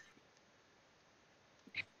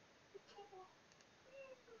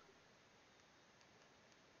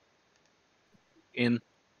 In.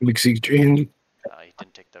 Big siege in. He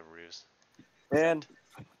didn't take the ruse. And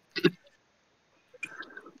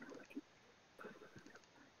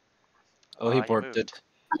Oh, he He ported. moved.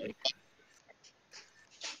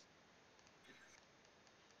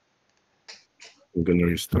 I'm gonna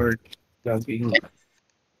restart. Logging.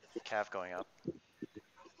 Cav going up.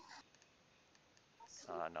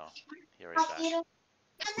 No. He already back.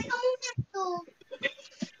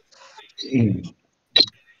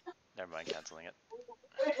 never mind canceling it.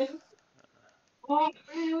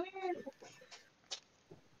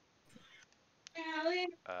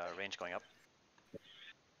 Range going up.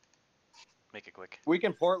 Make it quick. We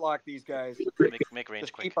can port lock these guys. Make range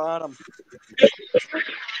Just quick. keep on them.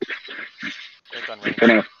 Quick on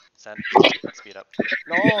range. Send. Speed up.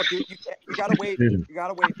 No, dude, you gotta wait. You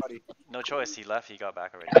gotta wait, buddy. No choice. He left. He got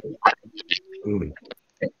back already. Mm.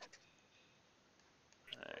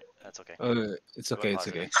 Alright, that's okay. It's okay. It's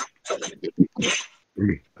okay.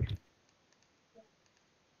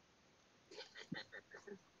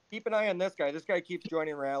 Keep an eye on this guy. This guy keeps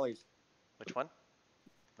joining rallies. Which one?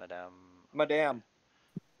 Madame. Madame.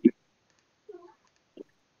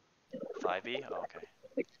 5B? Oh, okay.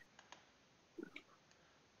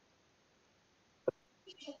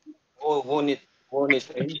 Oh, won't it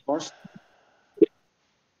aim first?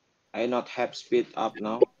 I not have speed up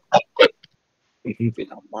now.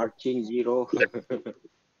 Speed up marching 0.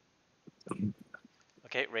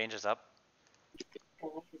 Okay, range is up.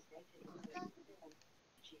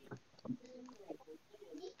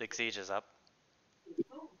 Big Siege is up.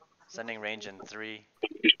 Sending range in 3,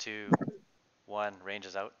 2, 1. Range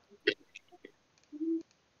is out.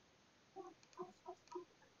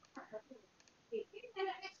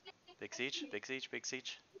 Big Siege, Big Siege, Big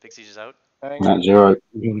Siege. Big Siege is out. Not 0.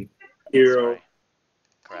 Hero. Sorry.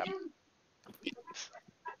 Crap.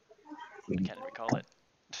 I can't recall it.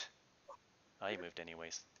 Oh, he moved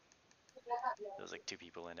anyways. There was like 2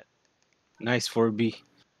 people in it. Nice 4B.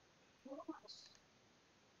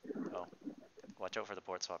 Oh. Watch out for the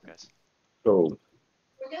port swap, guys. So,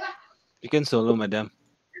 You can solo, madam.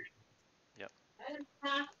 Yep.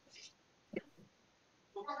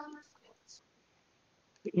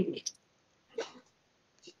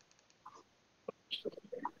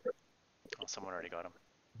 Oh, someone already got him.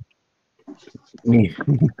 me.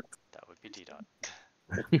 That would be D-Dot.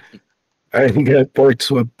 I got port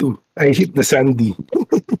swap too. I hit the Sandy.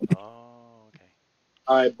 Oh, okay.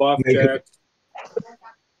 I buff check.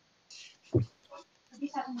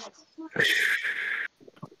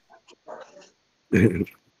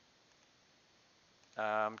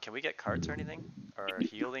 Can we get carts or anything? Or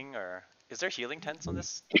healing, or... Is there healing tents on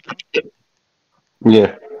this thing?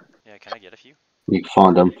 Yeah, Yeah, can I get a few? you can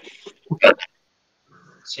find them. Who am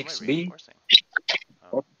I 6B. reinforcing?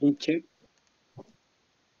 Oh, 14 check.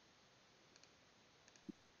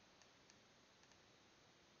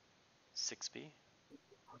 6B?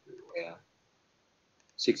 Yeah.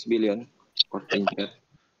 6 billion. 14 check.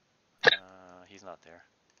 He's not there.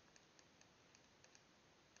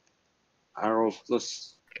 Arrow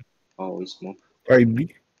plus. Oh, it's more.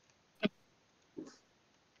 5B.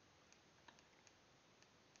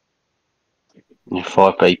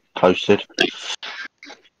 5B posted.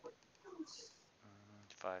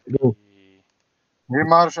 5B. Go. We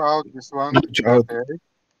march out this one. March out.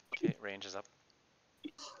 Okay, range is up.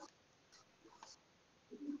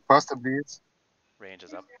 Faster, please. Range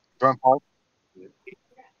is up. Jump out.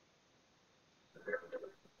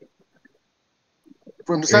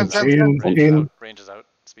 From Range send. in. Range is In. out. Range is out.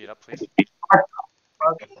 Speed up, please.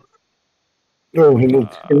 No, he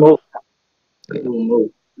moved.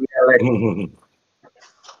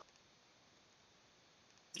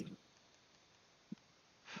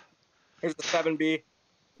 Here's the 7B.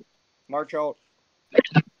 March out.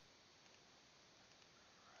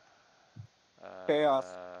 Chaos.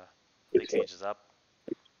 Big Siege is up.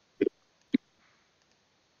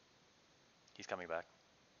 He's coming back.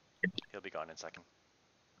 He'll be gone in a second.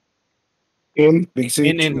 In. Big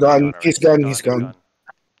Siege. In. Gone. Already. He's gone. He's gone.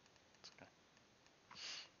 It's okay.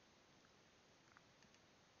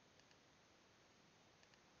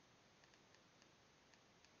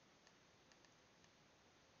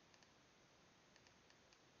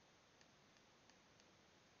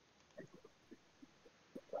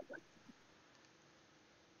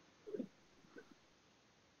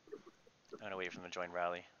 I'm gonna wait for him to join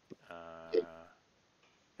rally.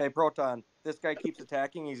 Hey, Proton. This guy keeps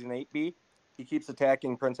attacking. He's an 8B. He keeps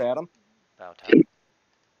attacking Prince Adam. Bow tap.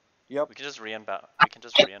 Yep. We can just re-in Prince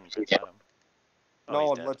Adam. Oh, No,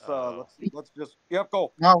 he's dead. let's just. Yep,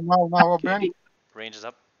 go. Now, open. Range is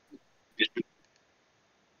up.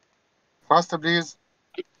 Faster, please.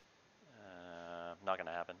 Not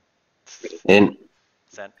gonna happen. In.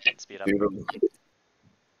 Sent. Speed up.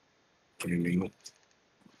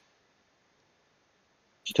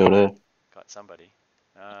 Still there. Got somebody.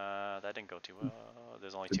 That didn't go too well.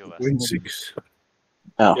 There's only 2 of us. Win 6.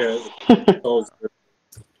 Oh. Yeah.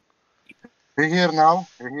 We're here now.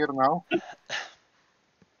 Wait,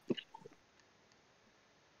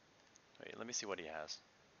 let me see what he has.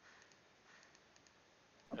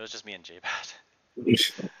 It was just me and J-Bat.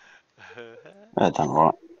 That done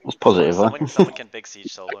right. That's positive, Someone can big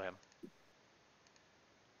siege solo him.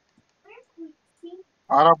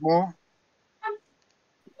 Arab move.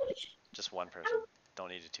 Just one person. Don't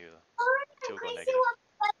need two. Two will go negative.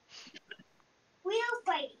 Wheel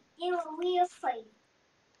fighting. They were wheel fighting.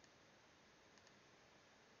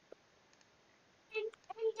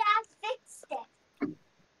 And Dad fixed it.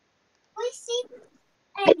 We see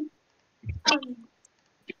and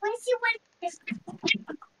we see when this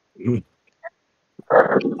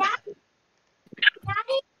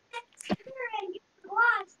Daddy fixed her and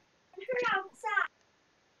was and her outside.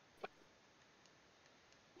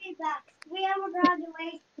 We back. We have a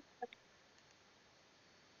graduation.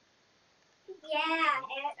 Yeah,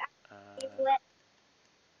 and it went.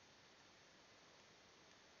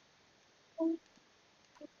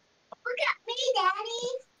 Look at me, Daddy.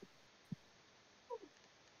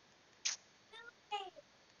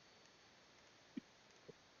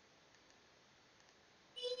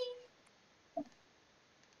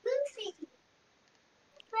 Lucy,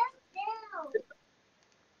 press down.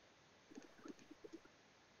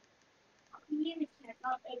 You check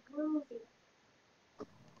out a groovy.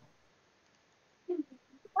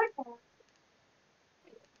 What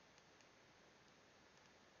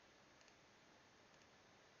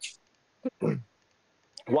the?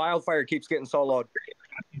 Wildfire keeps getting soloed.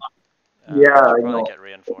 Yeah, I Probably know. get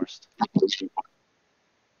reinforced.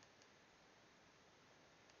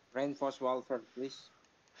 Reinforce Wildfire, please.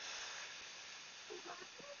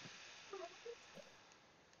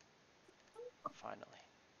 Finally.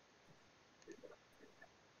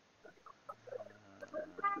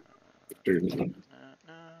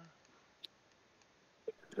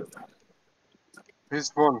 He's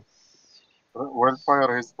full.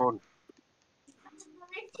 Wildfire, he's full.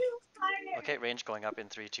 Okay, range going up in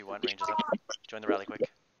 3, 2, 1. Range is up. Join the rally quick.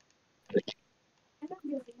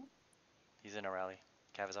 He's in a rally.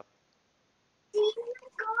 Cav is up.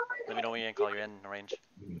 Let me know when you can call. You're in range.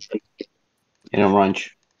 In a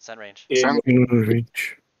range. Send range.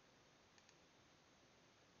 Reach.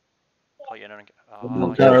 Call you in.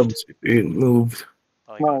 No Carbs, it moved.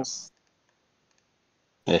 Oh, you got him. Nice.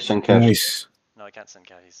 Yeah, send Kev. Nice. No, I can't send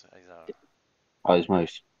Cav. He's Oh, he's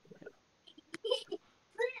moved.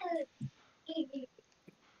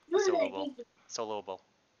 soloable. Soloable.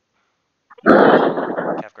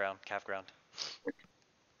 Calf ground. Calf ground.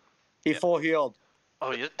 He full healed.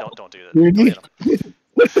 Oh, you don't do that. Really? Don't hit him.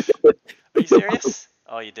 Are you serious?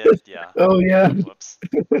 Oh, you did. Yeah. Oh, yeah. Whoops.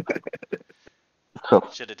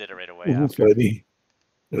 Should have did it right away. Oh, After. funny.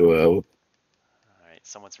 Wow. All right.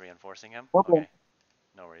 Someone's reinforcing him. Okay.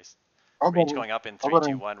 No worries. Range going up in 3,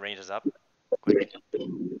 2, 1. Range is up. Quick.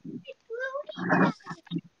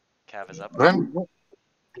 Cav is up. Ren.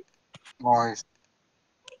 Nice.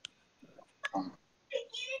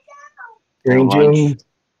 Ranging.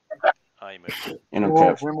 Oh, you moved. In a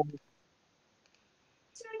Kev.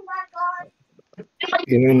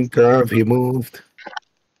 In curve, he moved.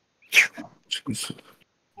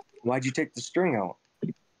 Why'd you take the string out?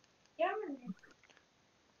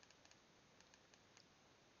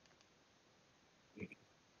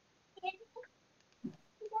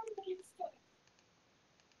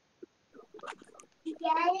 You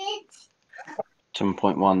get it?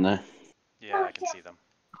 7.1 there. Yeah, I can see them.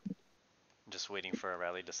 I'm just waiting for a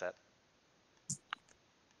rally to set.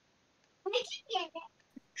 I can get it.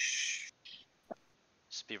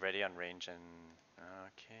 Just be ready on range and...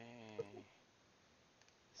 Okay.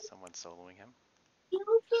 Someone's soloing him. You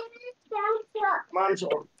can bounce up. Come on,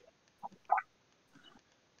 Joel.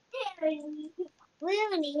 Looney.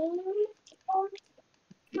 Looney.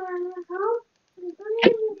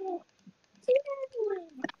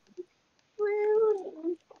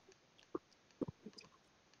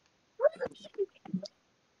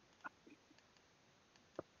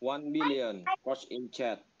 1 billion. Post in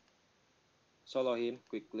chat. Solo him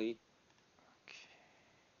quickly.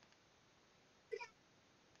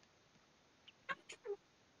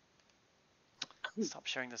 Stop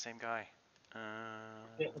sharing the same guy. I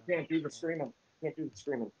can't do the streaming. Can't do the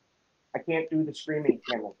streaming. I can't do the streaming,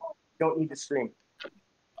 Cameron. Don't need to stream.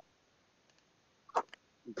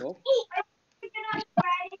 Go.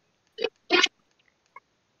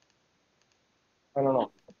 I don't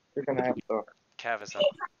know. You're gonna have to. Cav is up.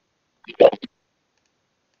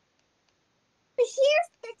 Here's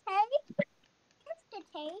the tape. Here's the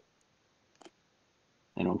tape.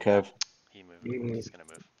 In on Kev. He moved. He's gonna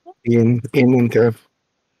move. In curve.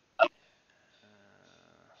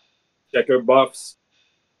 Check your buffs.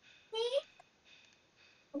 See?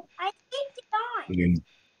 I think it's on. In.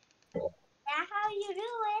 That's how you do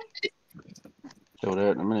it. Still there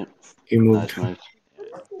at the minute. He moved. Nice move.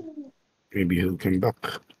 Maybe he'll come back.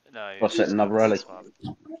 No, What's it, another rally? swap.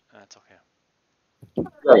 That's okay.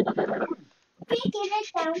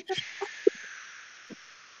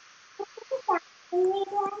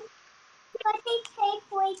 But they take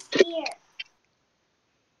place here.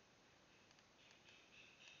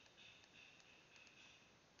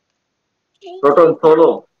 Proton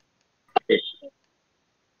solo.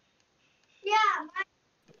 Yeah.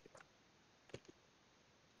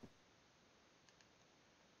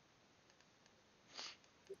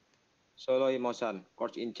 Solo emotion.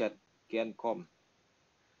 Coach in chat. Can come.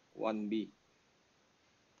 1B.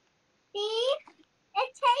 See?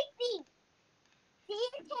 It's taping. See,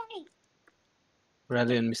 it's taping.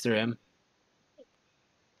 Rally on Mr. M.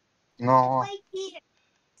 No, Like here.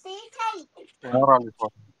 See, it's taping. no rally for.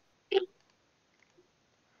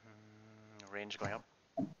 Range going up.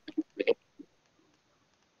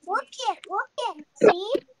 Look it.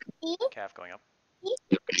 See? See? Cav going up.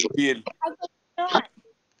 Speed. I take it on.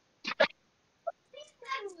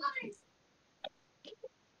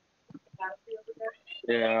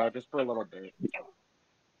 Yeah, just for a little bit.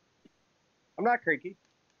 I'm not cranky.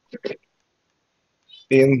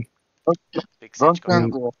 In. Big Don't siege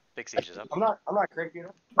going send. up. Big siege is up. I'm not cranky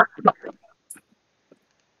enough.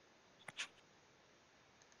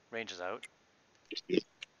 Range is out.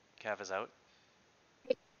 Cav is out.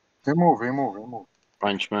 He move.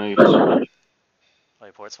 Range moved. Oh,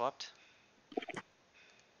 your port swapped.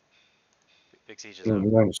 Big siege is out.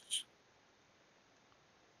 Nice.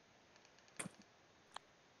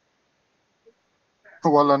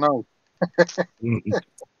 Wallah no. Did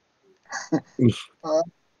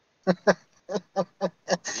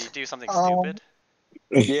he do something stupid?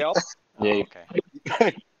 Yep. Oh, Yeah.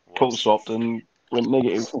 okay. Port swapped and went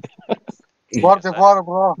negative. Sport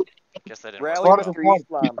bro. Guess that didn't Rally work. Mr.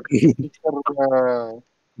 Islam. Mr.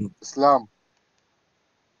 Islam.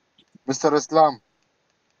 Mr. Islam.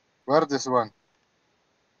 Where this one?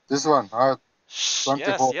 This one. Shh,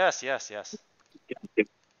 24. yes.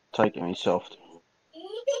 Taking me soft.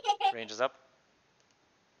 Range is up.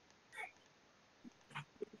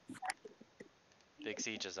 Big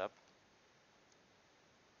siege is up.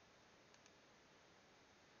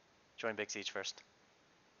 Join big siege first.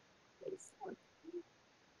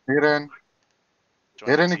 Here in. Join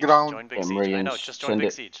Here big in the siege. ground. Join big siege. I know, just join Send big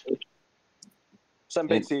it. siege. Some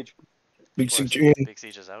big siege. Big Of course. siege in. Big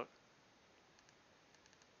siege is out.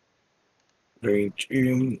 Range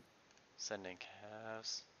in. Sending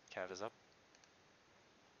calves. Cav is up.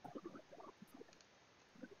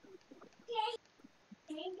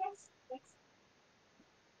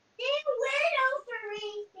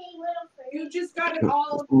 You just got it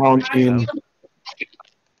all. Mount Range is in. out.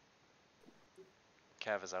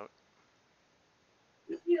 Cav is out.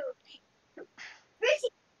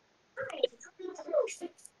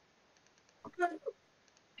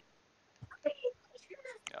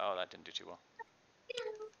 Oh, that didn't do too well.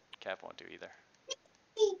 Cav won't do either.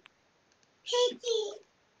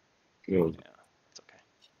 Good. Yeah, it's okay.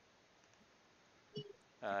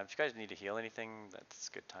 If you guys need to heal anything, that's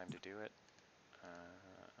a good time to do it.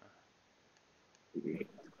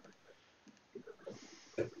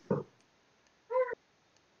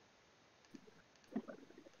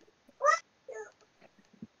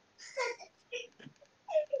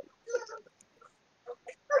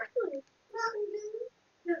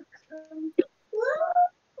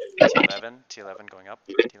 T11 going up.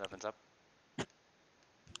 T11's up.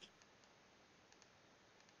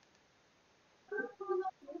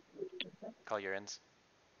 Call your ins.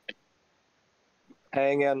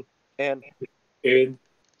 Hang in. In.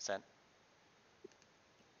 Sent.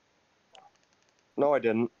 No, I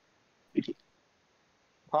didn't.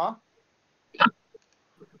 Huh?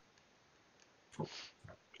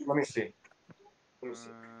 Let me see.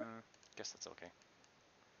 Guess that's okay.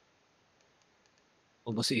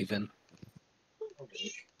 Almost even.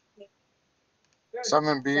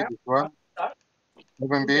 Summon B, this one.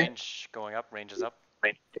 Summon B. Range going up. Range is up.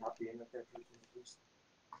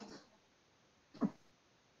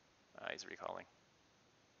 He's recalling.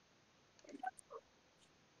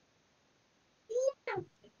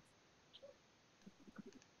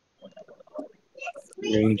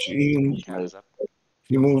 Range in. Cav is up.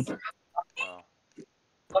 You move. Oh.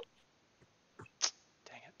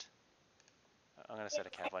 Dang it. I'm gonna set a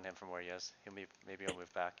cap on him from where he is. Maybe he'll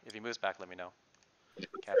move back. If he moves back, let me know.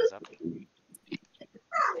 Cap is up.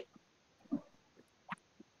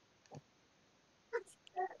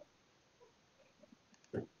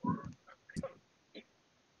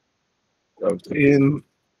 Out in.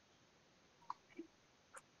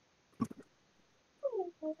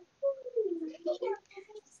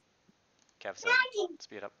 Cav's out.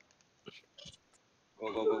 Speed up.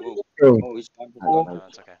 Go, go, go, go. Go. Oh, it's gone. It's Oh. gone. No,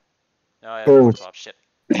 it's okay. No, I have Oh. port swap. Shit.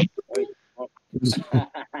 Wait. Oh. He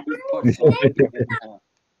port swap.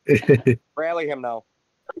 Rally him now.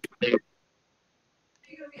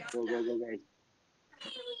 Go, go, go, guys.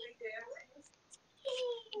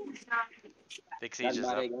 Big siege is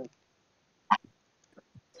up. Stand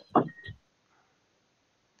by,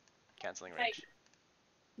 Canceling range.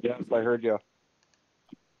 Yes, I heard you. A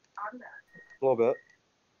little bit.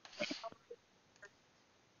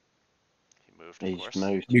 He moved, of He's course.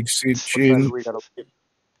 moved. Big seat What time chin. do we gotta?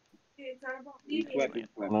 He's sweating.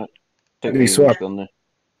 No, took He the swapped. gun there.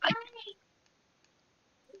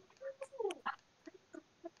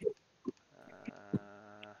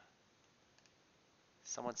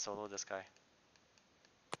 Someone solo this guy.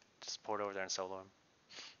 Just port over there and solo him.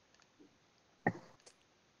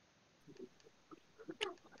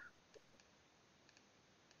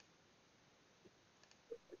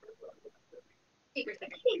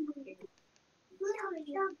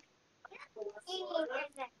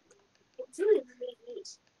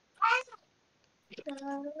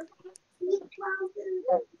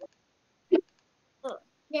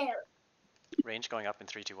 Range going up in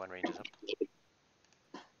 3, 2, 1. Range is up.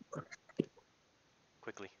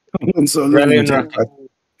 Quickly. Solo Rally and range. rocket.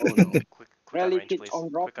 Oh no. Quick on Rally range, hit please. on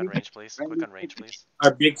Quick on Rocky. range, please. Quick on range, please.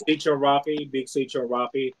 Big siege on Rocky. Big siege on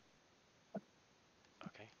Rocky.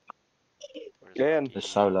 Okay. Where's Dan. Rocky? The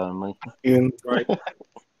solo on me. In. Right.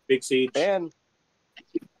 Big siege. And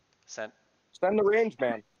Sent. send the range,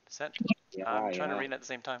 man. Sent. Yeah, I'm trying to yeah. read at the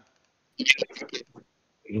same time.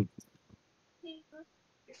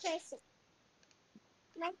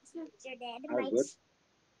 All good.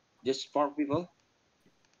 Just 4 people.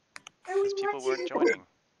 Because people weren't joining.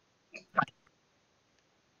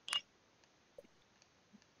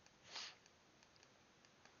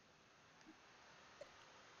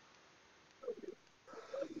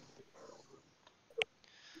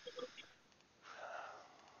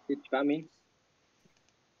 It's coming.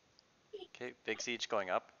 Okay, big siege going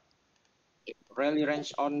up. Rally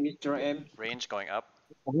range on Mr. M. Range going up.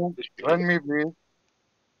 Run me, please.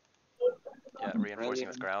 Yeah, reinforcing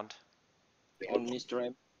with ground. On Mr.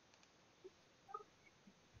 M.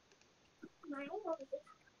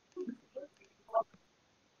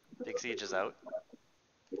 Big siege is out.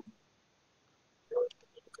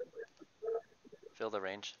 Fill the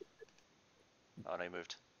range. Oh no, he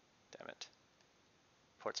moved. Damn it.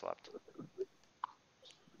 Port swapped.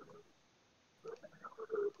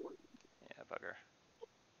 Yeah, bugger.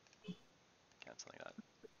 Canceling that.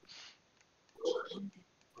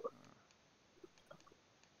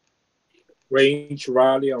 Range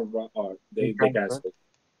rally on they canceled.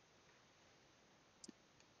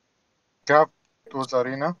 Cap towards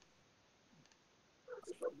arena.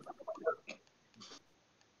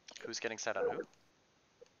 Who's getting set on who?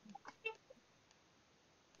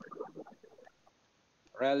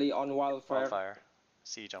 Rally on wildfire. Wildfire.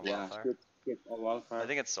 Siege on Yeah, wildfire. skip on wildfire. I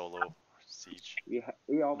think it's solo siege.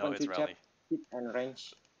 We open No, it's to chat. rally. Hit and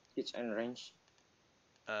range. Hit and range.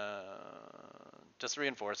 Just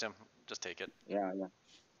reinforce him. Just take it. Yeah, yeah.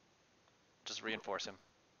 Just reinforce him.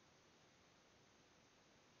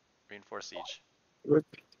 Reinforce siege. What?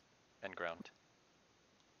 And ground.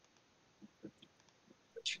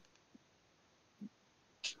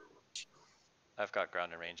 I've got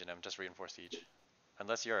ground and range in him. Just reinforce siege.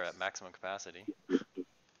 Unless you're at maximum capacity.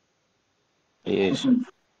 He is.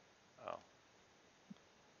 Oh.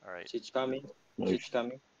 Alright. Siege coming. Move. Siege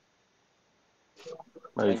coming.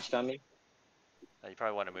 Move. Range coming. You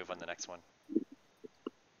probably want to move on the next one.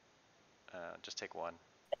 Just take one.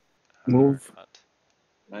 Move. Not.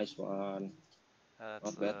 Nice one. That's,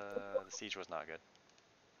 Not bad. the siege was not good.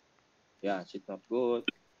 Yeah, it's not good.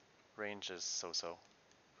 Range is so-so.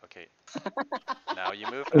 Okay. Now you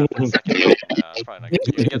move after the second one. No, it's probably not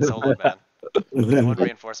good. You get soloed, man. Someone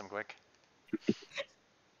reinforce him quick.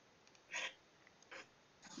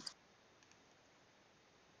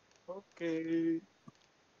 Okay.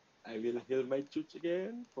 I will heal my church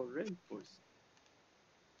again for reinforce.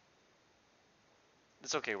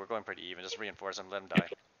 It's okay, we're going pretty even. Just reinforce him, let him die.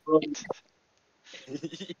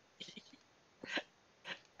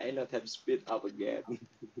 I not have speed up again.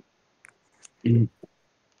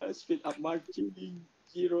 I speed up marching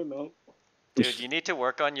 0 now. Dude, you need to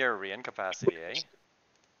work on your rein capacity, eh?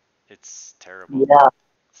 It's terrible. Yeah.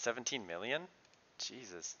 17 million?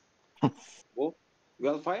 Jesus. Oh,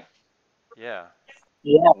 wildfire? Yeah.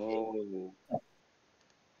 Yeah. Oh.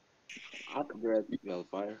 Upgrade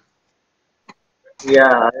wildfire.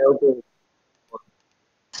 Yeah. Okay.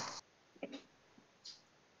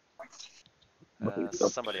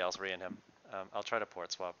 Somebody else rein him. I'll try to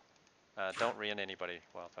port swap. Don't re-in anybody,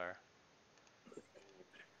 Wildfire.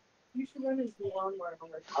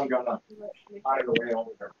 I'm gonna hide away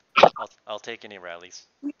over there. I'll take any rallies.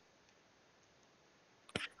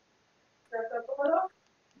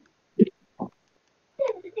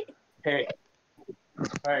 Hey.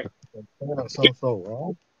 Hey.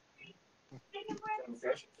 So.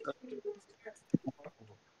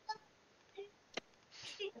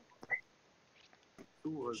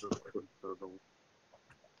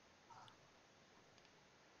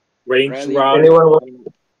 Range Rally round. on Range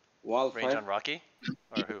Wildfire. on Rocky?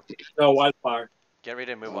 Or who? No, Wildfire. Get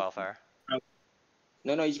ready to move Wildfire.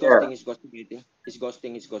 No, he's ghosting. He's ghosting. He's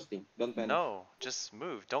ghosting. He's ghosting. Don't panic. No, just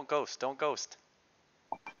move. Don't ghost. Don't ghost.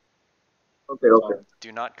 Okay, okay.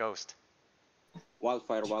 Do not ghost.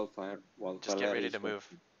 Wildfire. Just get ready to move.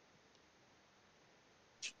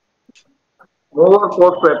 No more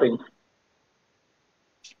post prepping.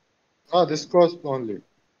 This cost only.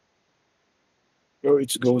 Oh,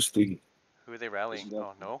 it's ghosting. Who are they rallying?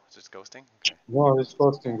 Oh, no? It's just ghosting? Okay. No, it's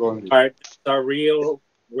costing only. All right, the real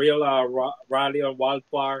rally on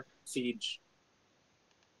Wildfire Siege.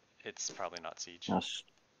 It's probably not Siege. That's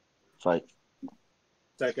fake.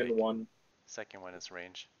 Second fake. one. Second one is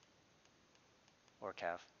range. Or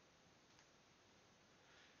Cav.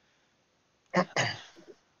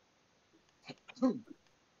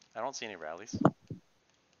 I don't see any rallies.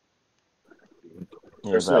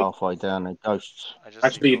 Yeah, There's they're like- halfway down. They're ghosts. I just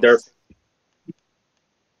Actually, see ghosts.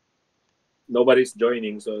 Nobody's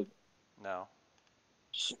joining, so No.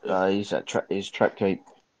 He's at his track keep.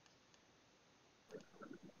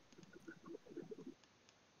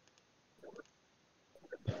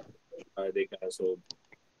 they canceled.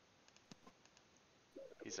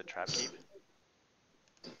 He's a trap keep.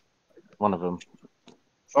 One of them.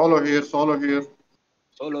 Solo here, solo here.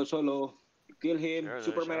 Solo. Kill him, Sure,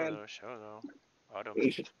 Superman. Sure. Auto.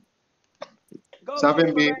 Go,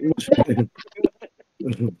 7B. Superman.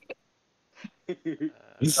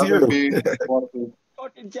 Zero. 7B.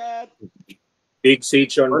 Fucking chat. Big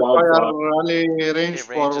Siege on Wildfire Wildfire. rally Okay, range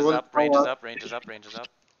for range is up, range is Wildfire. up, range is up, range is up.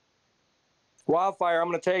 Wildfire, I'm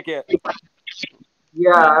gonna take it.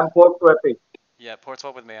 Yeah, I'm post prepping. Yeah, port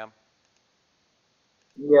swap with Mayhem.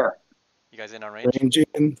 Yeah. You guys in on range? Range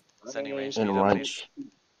in. Sending range, In speed up, range. please.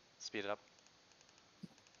 Speed it up.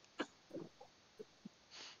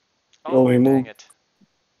 Oh, Oh, he dang moved. it.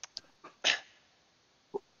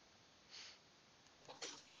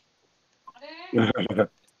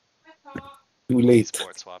 Too late.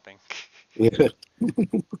 Sport swapping. Yeah.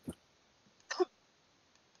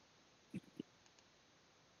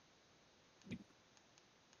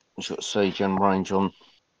 He's got siege and range on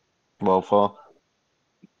Wildfire.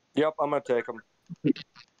 Yep, I'm gonna take him.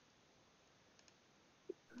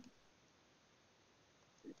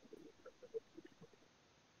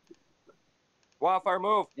 Wildfire,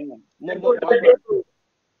 move. Yeah,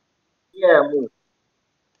 move.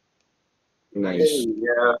 Nice.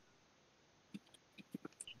 Yeah.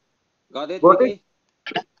 Got it, Got Vicky?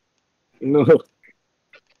 No.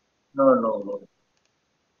 No.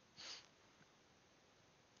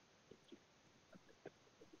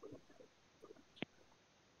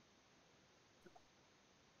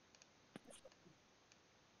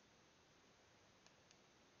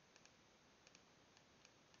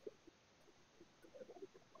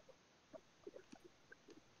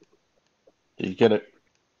 Did you get it?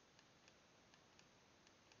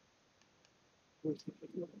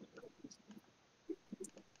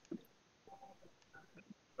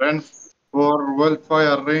 Run for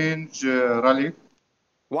Wildfire range rally.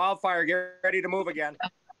 Wildfire, get ready to move again.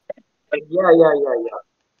 Yeah.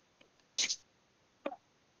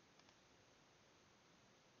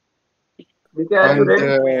 We can And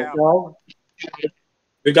ready.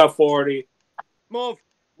 We got 40. Move.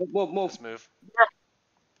 Let's move.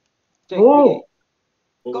 Check, Move.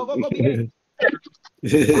 Vicky. Go, Vicky.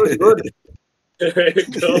 Good. There you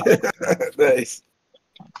go. Nice.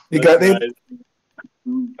 You got it?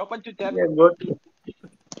 Nice. Open to tap. Yeah, good.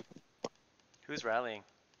 Who's rallying?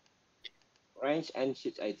 Range and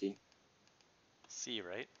shit, I think. C,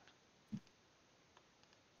 right?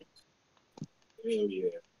 Oh, yeah.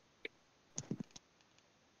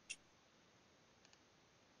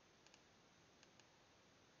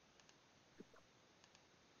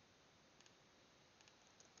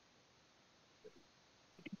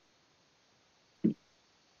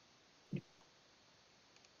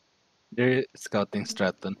 They're scouting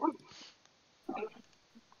Stratton.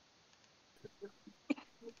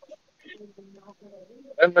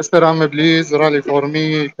 And Mr. Ram, please rally for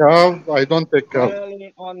me. Cav. I don't take Cav.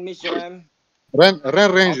 Rally on Mr. M. Run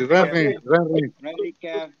range. Rally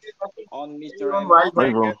Cav on Mr. M. I'll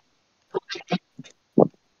take Move on. it.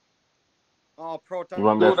 Oh, proton. You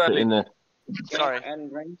won't be able to fit in there. Sorry.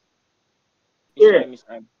 And range. Yeah.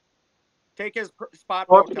 Take his spot,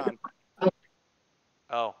 proton.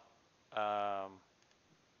 Oh.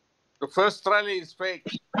 The first rally is fake.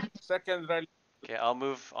 Second rally. Okay, I'll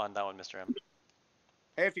move on that one, Mr. M.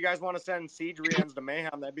 Hey, if you guys want to send siege reans to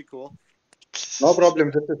Mayhem, that'd be cool. No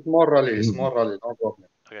problem. This is small rally. Small rally. No problem.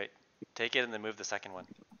 Okay, take it and then move the second one.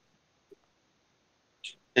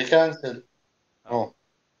 He cancelled. Oh.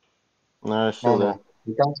 No, it's still there.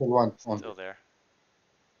 He cancelled one. Still there.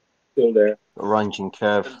 Still there. Arranging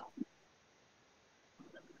Cav.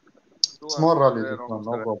 Small rally. This one.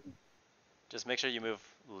 No problem. Just make sure you move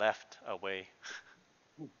left away.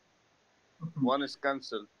 One is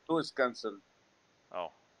cancelled. Two is cancelled.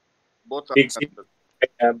 Oh. Both are Big cancelled.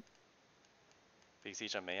 Mayhem. Big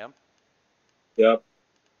siege on Mayhem? Yep.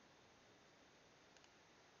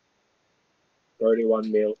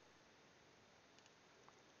 31 mil.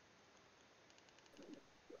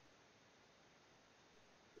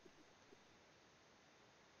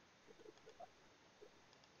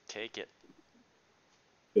 Take it.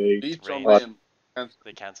 Each on Range. them.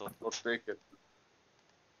 They canceled. Or take it.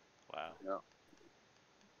 Wow. Yeah.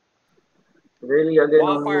 Really again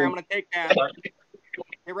Wildfire, I'm on gonna take that.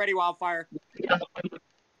 Get ready, Wildfire.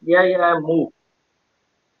 Yeah, move.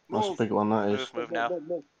 That's a big one, that is. Move now.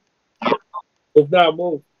 Move now,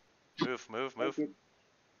 move. Move.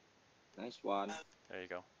 Nice one. There you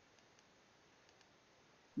go.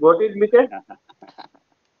 What is Michael?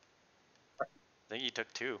 I think you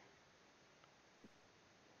took 2.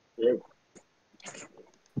 Yeah.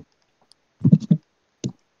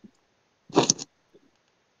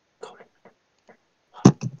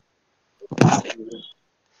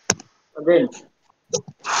 Again.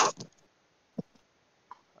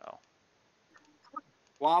 Oh.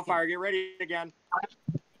 Wildfire, get ready again.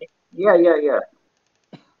 Yeah.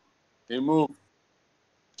 He moved.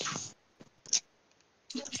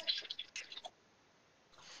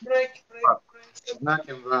 بريك. حسبناك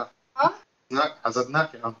امبارح.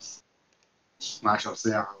 حسبناك امس 12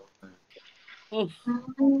 ساعة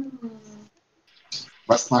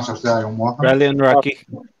بس 12 ساعة يوم واحد. Rally on Rocky.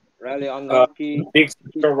 Rally on Rocky. Big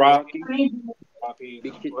Siege on Rocky.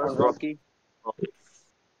 Big siege on Rocky.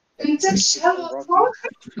 انت Big siege on Rocky.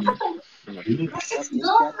 Rocky.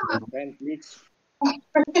 Ren, please.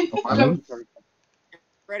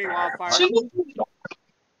 Ready, Wildfire.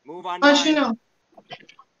 Move on ما شنو؟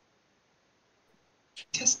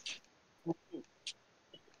 9.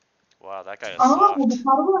 Wow, that guy is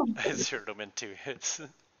soft. I zeroed him in 2 hits.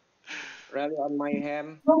 Rally on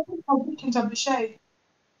Mayhem. كنت بشيء.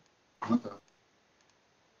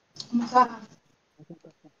 مساعد.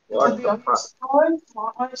 What the fuck?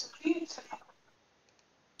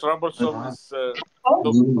 Troublesome is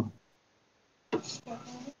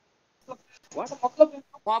What?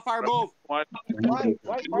 Wildfire, move. Why?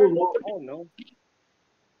 Oh no.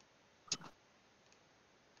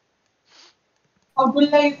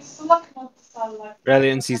 أقول له يتصلك ما تصلك.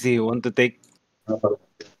 Rally on CC. Want to take?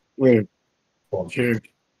 Wait. Sure.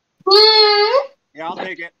 Yeah, I'll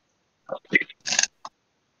take it.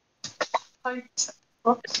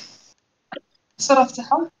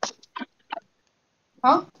 صرفتها؟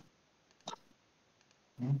 ها؟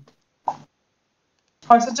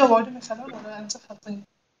 حاطة جوالي مثلا ولا أنت حاطين؟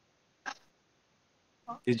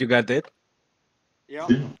 Did you got it? Yep.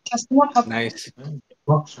 Nice.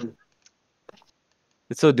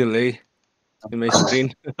 It's so delay in my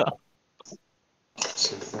screen.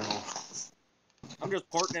 I'm just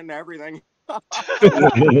porting into everything.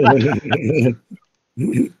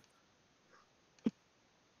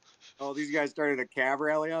 Oh, these guys started a cav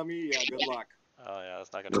rally on me? Yeah, good luck. Oh yeah,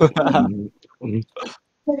 that's not gonna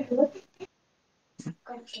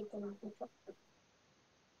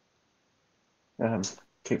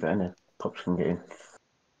Keep that in there. Pops can get in.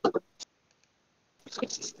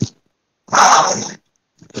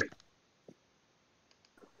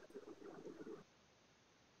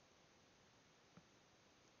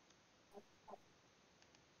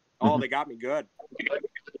 Oh, they got me good.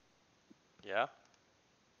 Yeah?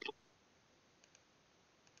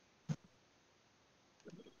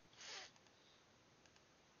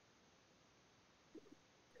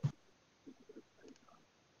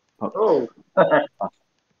 Oh.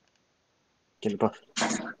 Get the buff.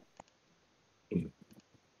 You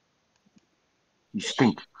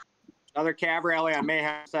stink. Another cav rally on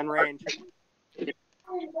Mayhem. Send range.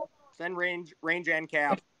 Send range and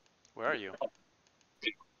cav. Where are you?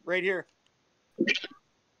 Right here.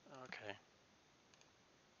 Okay.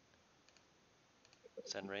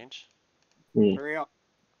 Send range. Yeah. Hurry up.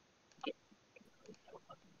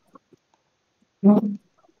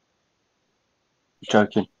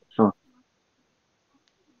 Joking. Sure.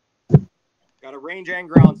 Got a range and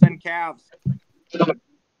ground. Send calves.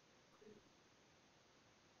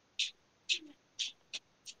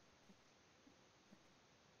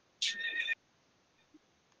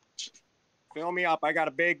 Fill me up. I got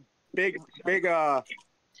a big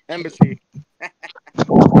embassy.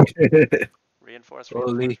 Reinforce,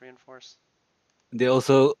 Holy. reinforce, reinforce. They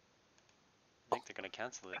also. I think they're gonna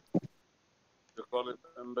cancel it. You call it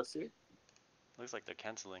embassy? Looks like they're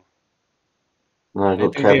canceling. No, I I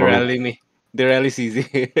got think they Cav on me. rally me. They rally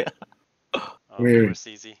CZ. Oh, poor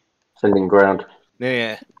CZ. Sending ground.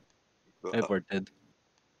 Yeah. I ported.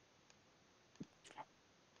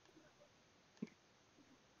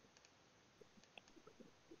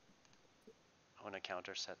 I want to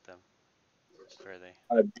counter set them. Where are they?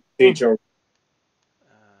 Teacher.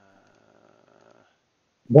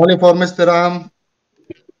 Bowling for Mr. Ram.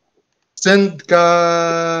 Send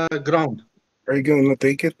ground. Are you gonna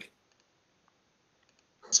take it?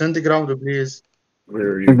 Send the ground, please.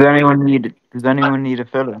 Where are Does you? anyone need a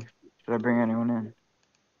filler? Should I bring anyone in?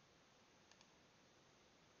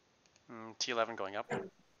 T11 going up.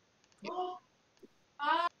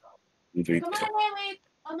 Wait. Wait.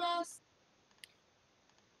 Almost.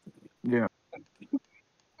 Yeah.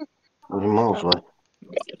 20 miles away.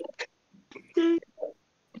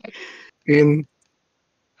 In.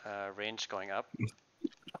 Range going up.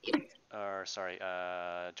 Or sorry,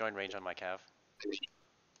 join range on my cav.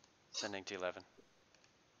 Sending T11.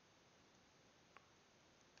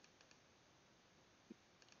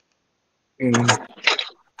 In.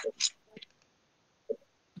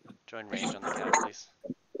 Join range on the cav, please.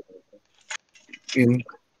 In.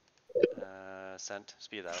 Sent.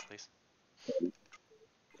 Speed that up, please.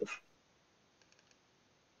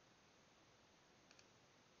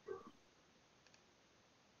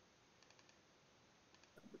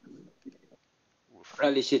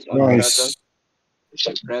 Rally sits on Nice.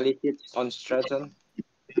 Stratton. Rally sits on Stratton.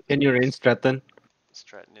 Can you range Stratton?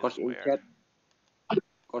 Stratton is Course in where? chat.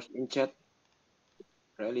 Course in chat.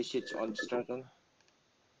 Rally sits on Stratton.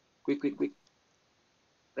 Quick.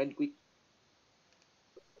 Run quick.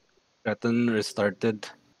 Stratton restarted.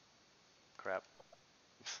 Crap.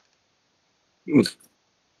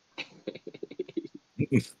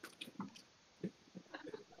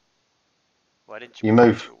 Why didn't You port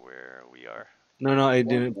move. to where we are? No, I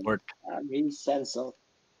didn't port. He cancelled.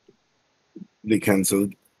 They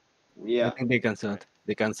cancelled. I Yeah. think they cancelled.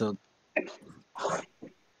 They cancelled.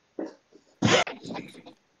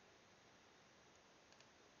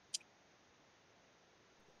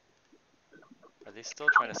 Are they still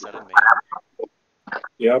trying to set in Mayhem?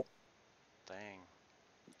 Yep. Dang.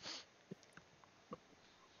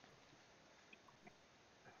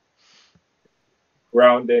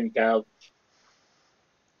 Ground in Cav.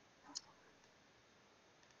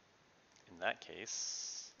 In that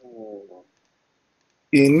case.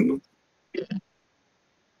 In.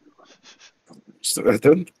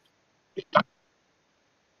 Stratton.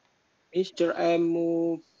 Mr. M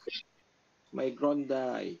move. My ground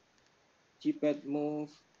die. Chipet move.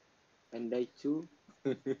 And die too.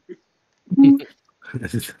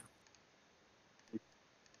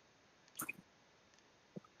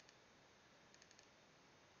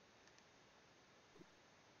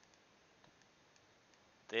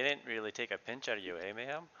 They didn't really take a pinch out of you, eh,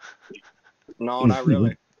 Mayhem? No, not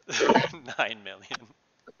really. 9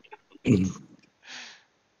 million.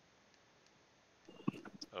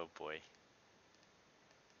 Oh boy.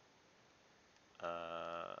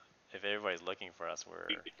 If everybody's looking for us, we're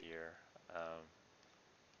here.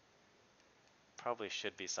 Probably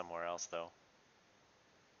should be somewhere else though.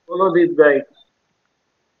 Follow these guys.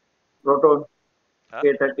 Proton. Huh?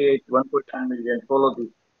 K38, 1.9 million. Follow these.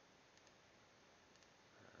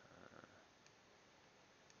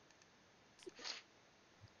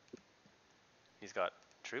 He's got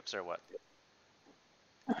troops or what?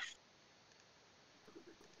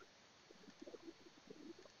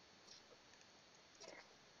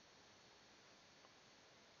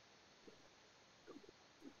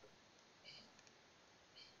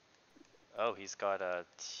 Oh, he's got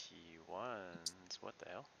T1s. What the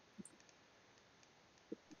hell?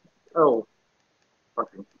 Oh.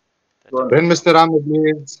 Okay. Run, Mr. Ram,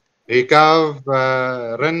 please. Recap.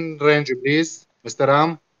 Run range, please. Mr.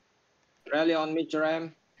 Ram. Rally on Mr.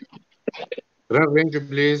 M. Run range,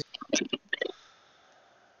 please.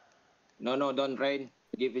 No, don't rain.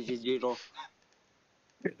 Give it 0.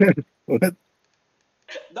 What?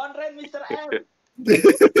 Don't rain, Mr. M.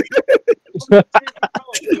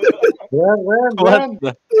 Run. What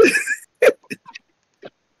the?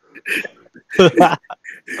 I'll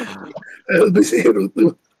be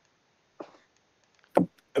 0-2.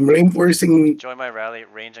 I'm reinforcing Join my rally.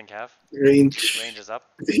 Range and Cav. range. Range is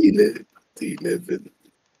up. 11.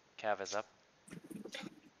 Cav is up.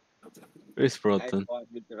 Where's Nice Proton? one,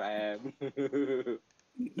 Mr. M.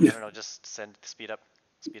 No. Just speed up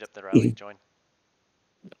the rally. Join.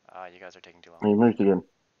 You guys are taking too long. He moved again.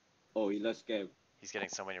 Oh, he lost Kev. He's getting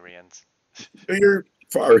so many re-ends. You're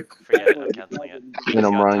far. Forget it. I'm canceling it. He's In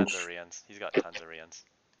on got range. tons of re-ends. He's got tons of re-ends.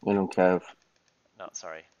 In on Cav. No,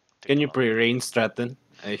 sorry. Took Can too you long. pre-range Stratton?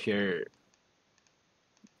 I hear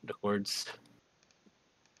the chords.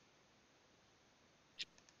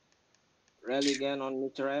 Rally again on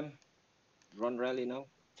Mr. M. Run rally now.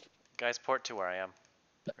 Guys, port to where I am.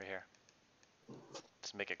 Right here.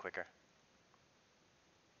 Just make it quicker.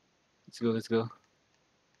 Let's go.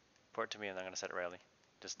 Port to me and I'm gonna set a rally.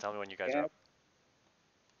 Just tell me when you guys Yeah. are up.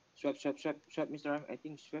 Swap, Mr. M. I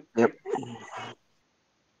think swap. Yep.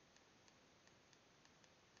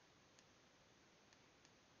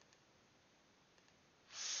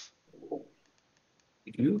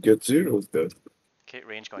 You get 0 then. Okay,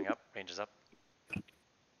 range going up. Range is up.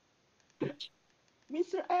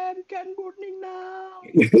 Mr. M can burning now.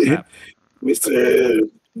 Crap. Mr.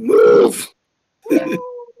 Move!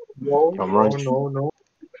 No, Come no, range. no.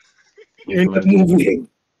 You're not moving.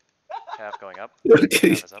 Cav going up.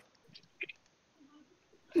 Okay. Cav is up.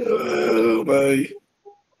 Oh my.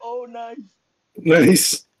 Oh, nice.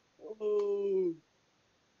 Nice. Oh.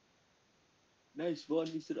 Nice one,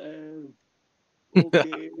 Mr. M.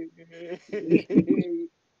 Okay.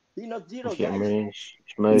 He not zero, He's getting guys. range.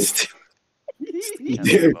 He's moved.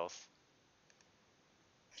 Cancel them both.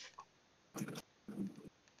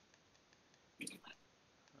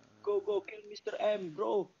 Go, kill Mr. M,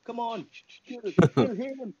 bro. Come on. Kill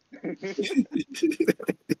him.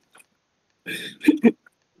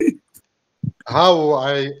 How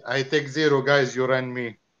I take 0, guys? You ran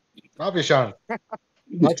me. Not a chance.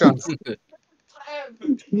 No chance.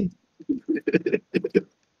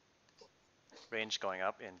 Range going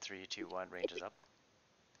up in 3, 2, 1. Range is up.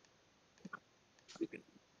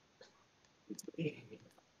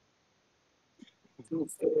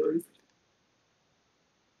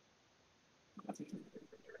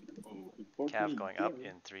 Cav going up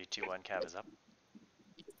in 3, 2, 1. Cav is up.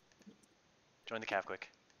 Join the Cav quick.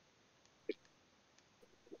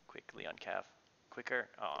 Quickly on Cav. Quicker.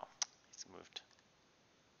 Oh, he's moved.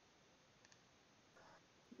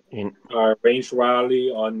 In. Range rally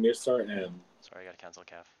on Mr. M. Sorry, I gotta cancel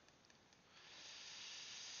Cav.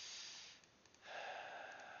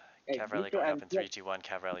 Hey, Cav rally Mr. going M, up in 3, 2, 1.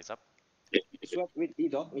 Cav rally's up. swap with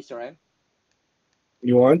D-Dog, Mr. M.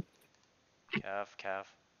 You want? Cav.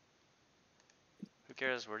 Who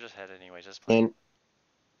cares? We're just head anyway. Just play. In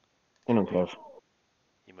on Cav.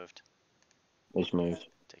 He moved. He's moved.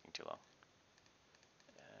 Taking too long.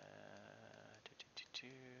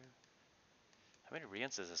 How many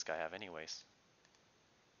re-ents does this guy have anyways?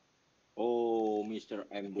 Oh, Mr.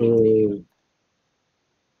 M. Move.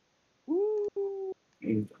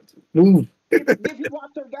 Give him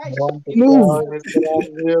water, guys. Move. Mr. M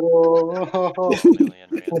 0. Million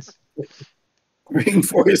re-ents.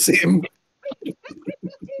 Reinforce him.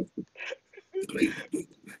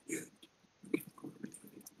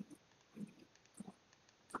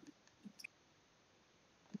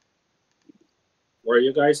 Where are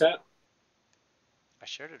you guys at? I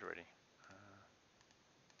shared it already.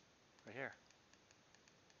 Right here.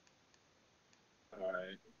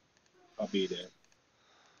 Alright. I'll be there.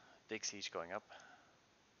 Big siege going up.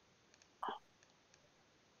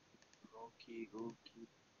 Okay.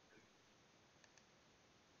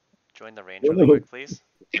 Join the range really quick, please.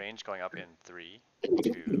 Range going up in 3,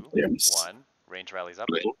 2, 1. Range rallies up.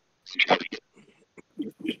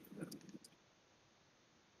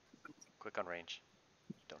 Quick on range.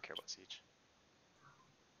 Don't care about siege.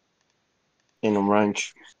 In on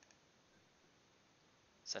range.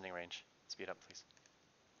 Sending range. Speed up, please.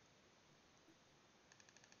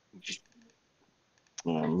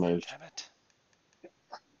 Yeah, moved. Damn it.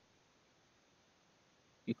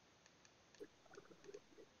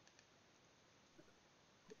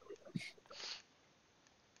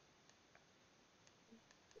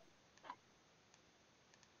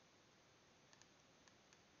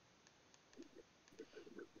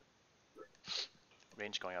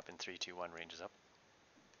 Range going up in 3, 2, 1. Range is up.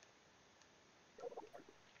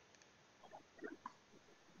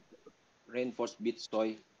 Reinforce beat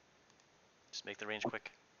soy. Just make the range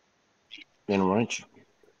quick. In on range.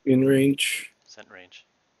 In range. Sent range.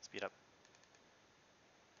 Speed up.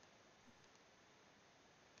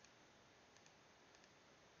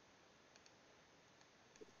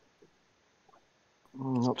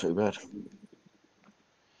 Not too bad.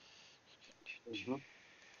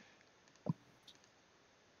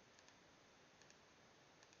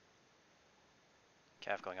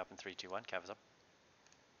 Cav going up in 3, 2, 1. Cav is up.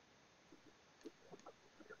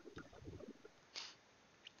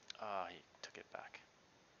 Ah, he took it back.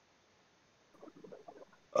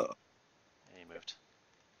 And he moved.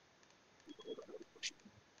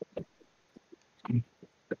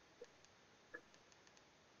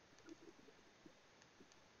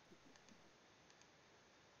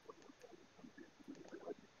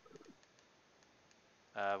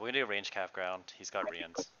 We're gonna do a range Cav ground. He's got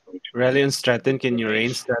Rians. Rally and Stratton, can you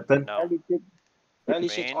range Stratton? No. Rally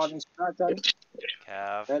sit on Range. Stratton.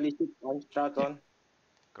 Cav. Rally sit on Stratton.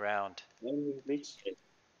 Ground. Landing, please.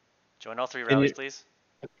 Join all 3 Can rallies, you- please.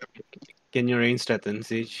 Can you range Stratton,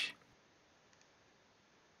 Siege?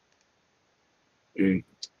 You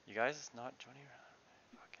guys not joining?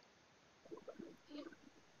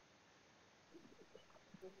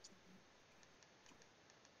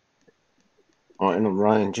 Right, in on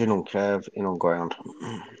range, in on Cav, in on ground.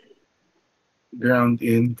 Ground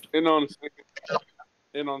in. In on 6.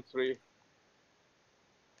 In on 3.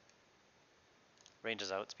 Range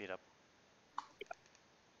is out. Speed up.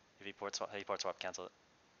 If he port swap, cancel it.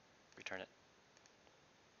 Return it.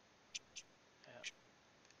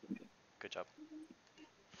 Yeah. Good job.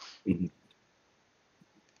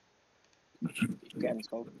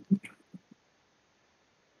 Cancel.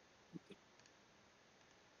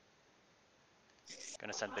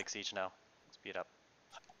 Gonna send big siege now. Speed up.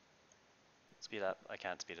 Speed up. I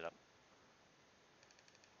can't speed it up.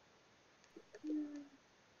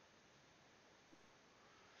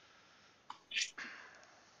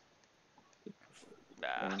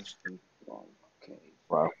 Nah. Okay.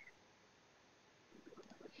 Wow.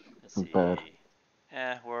 Let's Not see. bad.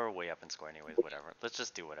 We're way up in score anyways. Whatever. Let's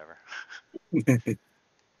just do whatever.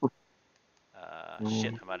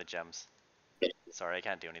 Shit. I'm out of gems. Sorry, I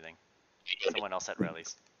can't do anything. Someone else set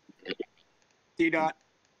rallies. D-Dot.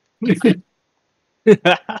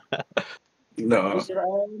 No.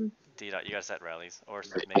 D-Dot, you gotta set rallies. Or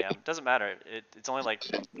Mayhem. Doesn't matter. It's only like,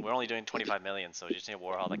 we're only doing 25 million, so you just need a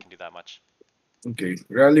Warhol that can do that much. Okay.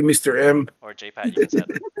 Rally, Mr. M. Or JPAT, you can set.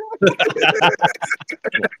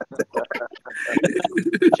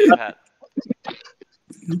 JPAT.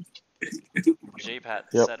 JPAT,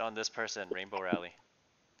 Yep. set on this person. Rainbow Rally.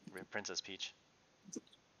 Princess Peach.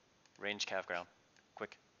 Range Cav ground.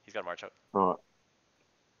 Quick. He's got march out. Right.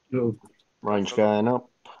 No. Range going up.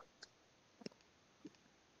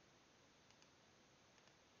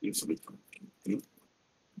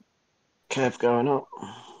 Cav going up.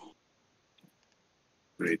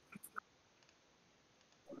 Great.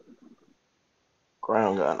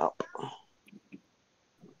 Ground going up.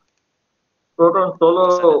 Proton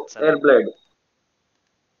solo Send it. airblade.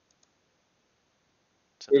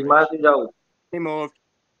 Send His the mass range. is out. He moved.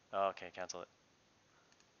 Oh, okay, cancel it.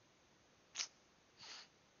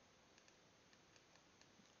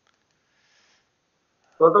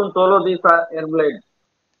 Proton solo this airblade.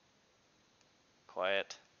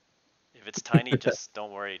 Quiet. If it's tiny, just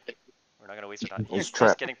don't worry. We're not gonna waste our time. He's He's just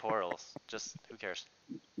trapped. getting portals. Just, who cares?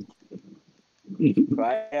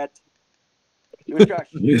 Quiet. Who's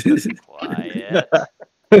Josh? Quiet.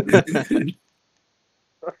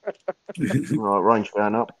 Right, range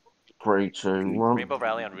going up. 3, 2, 1. Rainbow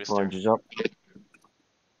Rally on Rooster. Range is up.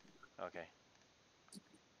 Okay.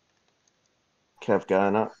 Cav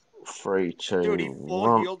going up. 3, 2, Dude, he full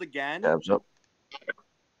 1. healed again. Cav's up.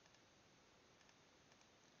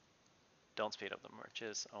 Don't speed up the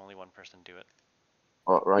marches. Only one person do it.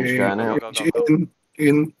 Right, range Okay, going out. Go, go, go.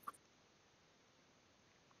 in.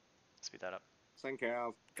 Speed that up. Send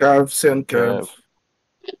Cav. Cav, send Cav. Cav.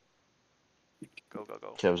 Go, go,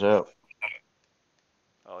 go. Cav's out.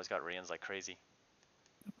 Oh, he's got Rians like crazy.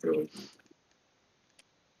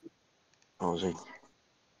 Oh, is he?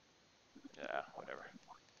 Yeah,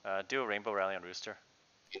 whatever. Do a Rainbow Rally on Rooster.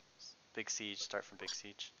 Big Siege. Start from Big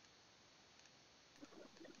Siege.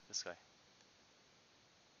 This guy.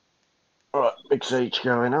 Alright, big siege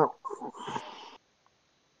going up.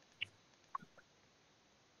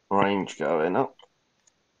 Range going up.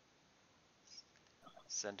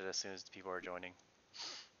 Send it as soon as people are joining.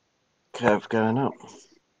 Cav going up.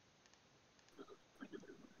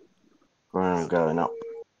 Ground going up.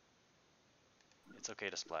 It's okay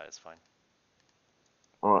to splat, it's fine.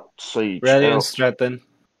 Alright, siege Rally and out. Stratton.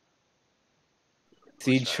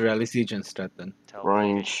 Siege, that? Rally, Siege, and Stratton. Tell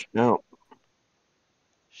Range out.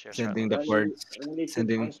 Share Sending Stratton. the cords. Rally sit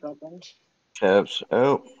Sending. on Stratton. Cavs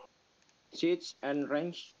out. Seats and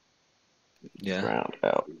range. Yeah. Ground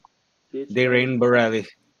out. Seats They and Rainbow Rally.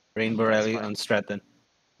 Rainbow That's Rally fine. on Stratton.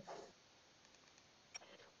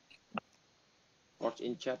 What's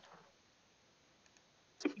in chat?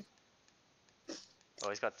 Oh,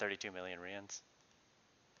 he's got 32 million rands.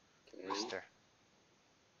 Okay. Rooster.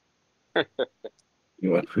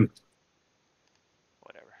 What?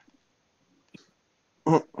 Whatever.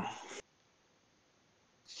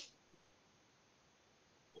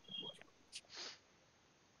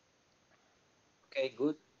 Okay,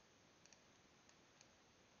 good.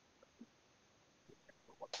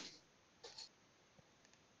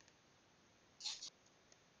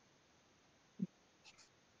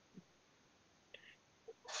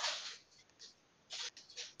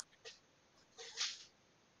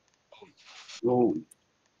 Oh,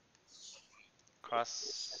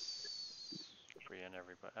 Cross free and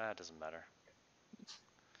everybody. Ah, it doesn't matter.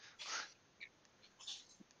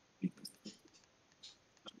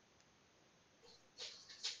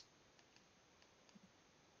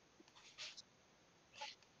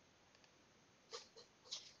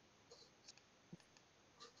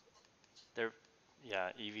 They're,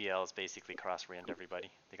 yeah, EVL is basically cross rand everybody.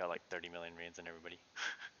 They got like 30 million rands in everybody.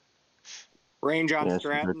 Range on Yes,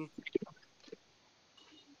 Stratton.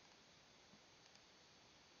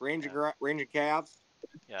 Range of calves.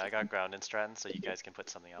 Yeah, I got ground in Stratton, so you guys can put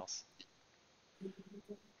something else.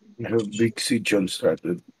 you have big siege on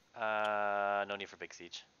Stratton. No need for big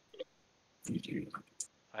siege.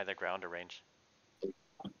 Either ground or range.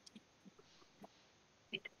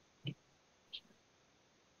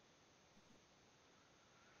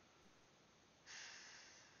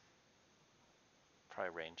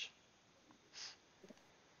 Probably range.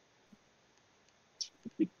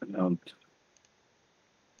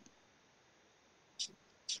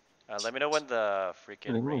 Let me know when the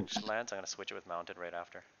freaking range lands. I'm gonna switch it with mounted right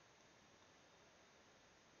after.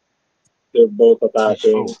 They're both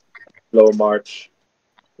attacking. Low march.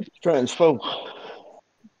 Stratton's full.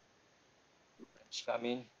 It's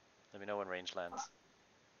coming. Let me know when range lands.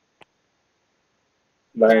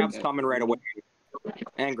 Calves coming right away.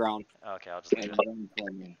 And ground. Okay, I'll just leave And it. ground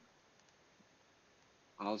coming.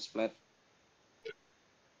 I'll split.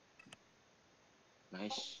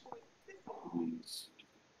 Nice.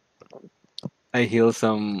 I heal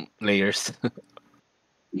some layers.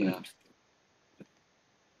 Yeah.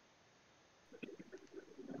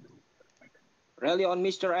 Rally on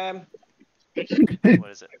Mr. M.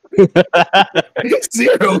 What is it?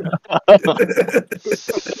 0.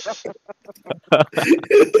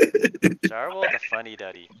 Jarvel the funny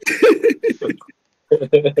duddy.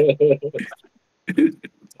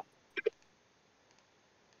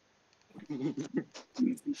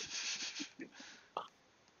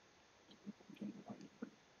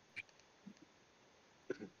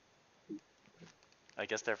 I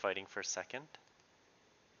guess they're fighting for second.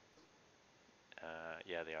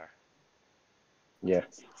 Yeah, they are. Yeah.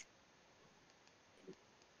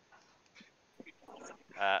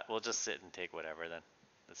 We'll just sit and take whatever then.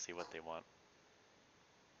 Let's see what they want.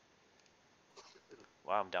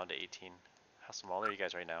 Wow, I'm down to 18. How small are you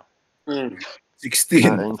guys right now?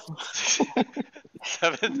 16.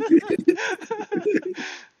 7.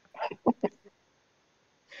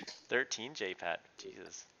 13, J-Pat.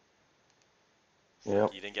 Jesus.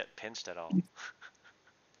 Yep. You didn't get pinched at all.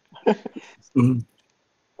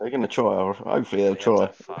 They're going to try. Hopefully they'll They have try.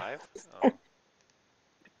 to 5? Oh.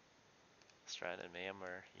 Strat and Mayhem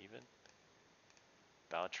are even.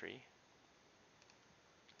 Bow tree.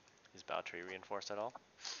 Is bow tree reinforced at all?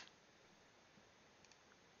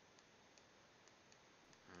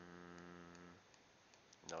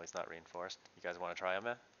 No, he's not reinforced. You guys want to try him?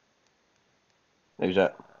 Who's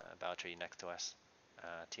that? Bow tree next to us.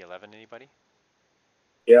 T11, anybody?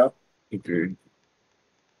 Yeah. Okay. Declare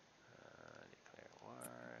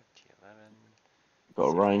war. T11. Got a See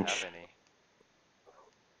if they range. have any.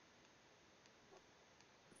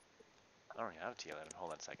 I don't even have a T11.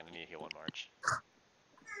 Hold on a second. I need to heal one march.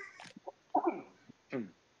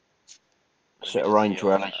 Set a range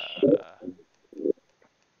rally.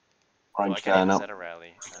 I Range can't going even up. set a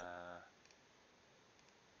rally.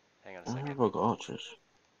 Hang on a Oh, second. I've got archers.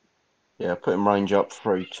 Yeah, put him range up.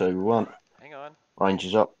 3, 2, 1. Hang on. Range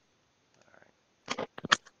is up.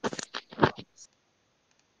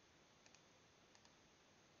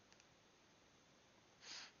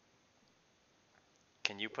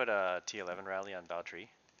 Can you put a T11 rally on bow tree?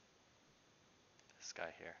 This guy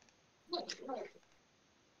here.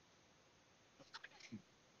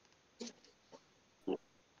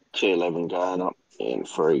 T11 going up in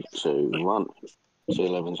 3, 2, 1.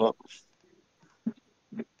 T11's up.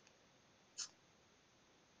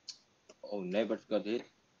 Oh, never got hit.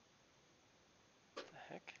 What the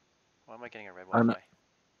heck? Why am I getting a red I'm Wi-Fi?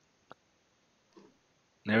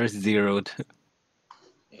 Never zeroed.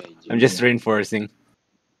 Yeah, I'm just reinforcing.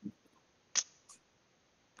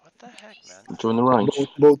 What the heck, man? Join the range.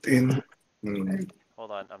 Both in. Mm,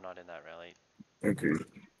 Hold on, I'm not in that rally. okay.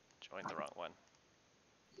 Joined the wrong one.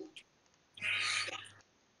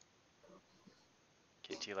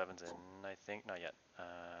 Okay, T11's in, I think. Not yet.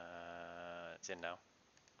 It's in now.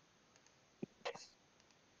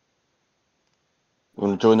 You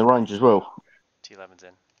want to join the range as well? T11's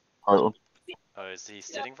in. Hold on. Oh, is he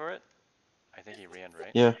sitting for it? I think he ran,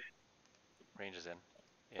 right? Yeah. Range is in.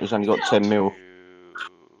 Yeah, He's only got 10 mil.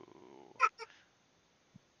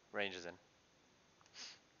 Range is in.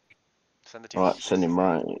 Send the T11, Right, please. send him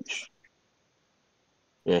range.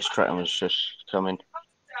 Yes, Stratton's just coming.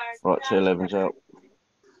 Right, T11's out.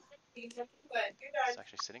 He's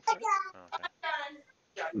actually sitting for it? Oh,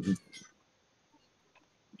 okay.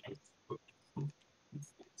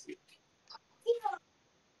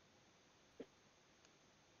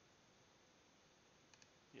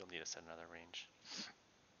 You'll need to set another range.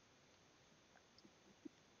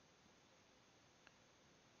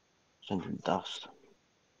 Sending dust.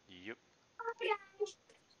 Yep.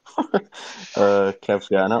 Kev's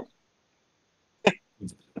going up. 3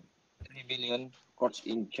 billion courts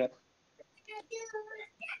in chat.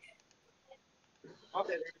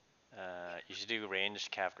 You should do range,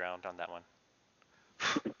 calf ground on that one.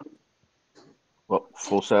 What,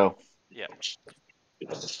 full sale? Yeah.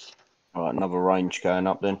 Alright, another range going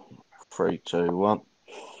up then. 3, 2, 1.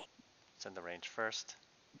 Send the range first.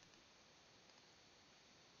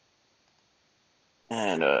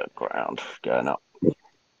 And ground going up.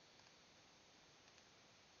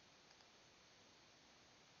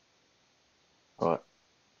 Right.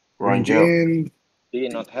 Range out. in. Do you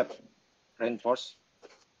not have reinforce?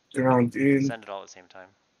 Ground in. Send it all at the same time.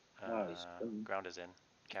 Ground is in.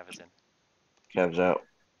 Cav is in. Kev's out.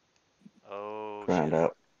 Oh, Ground shit.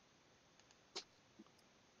 out.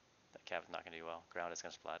 That Cav is not going to do well. Ground is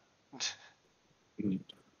going to splat.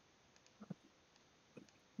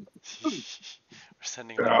 We're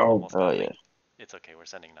sending like almost nothing. Yeah. It's okay, we're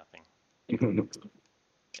sending nothing. Yeah,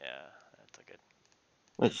 that's a good.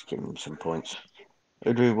 Let's just give him some points.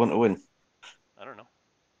 Who do we want to win? I don't know.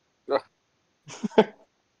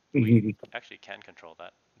 Actually, can control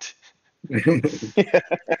that.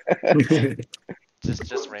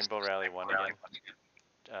 just Rainbow Rally 1 again.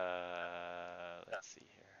 Let's see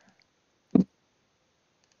here.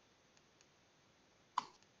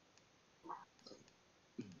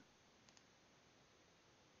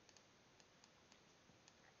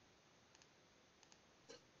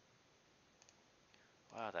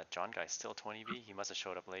 Wow, that John guy's still 20B. He must have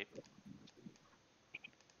showed up late.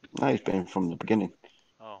 No, he's been from the beginning.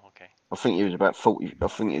 Oh, okay. I think he was about 40. I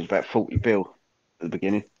think he was about 40 bill at the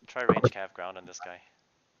beginning. Try range calf ground on this guy.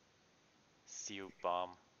 See you bomb.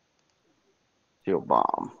 Steel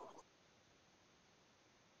bomb.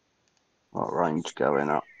 Right, range going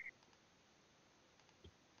up.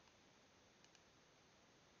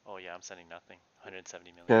 Oh yeah, I'm sending nothing.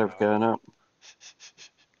 170 million Kev power. going up.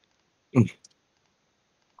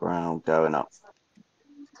 Ground going up.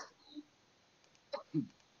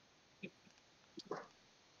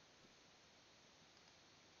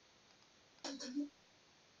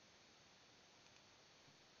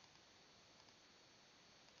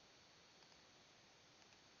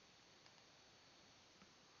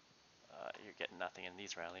 You're getting nothing in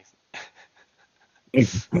these rallies.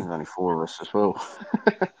 There's only 4 of us as well.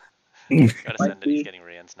 Gotta send it. He's getting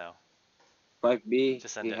Rayans now. 5B.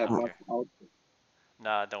 Just send We it. have I don't much care. out.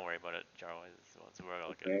 Nah, don't worry about it, Jaro. We're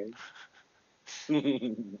all good.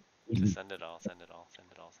 Okay. Just send it all. Send it all. Send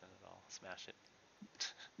it all. Send it all. Smash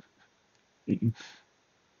it.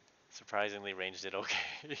 Surprisingly, range did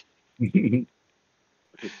okay. You're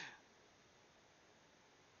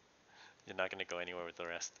not gonna go anywhere with the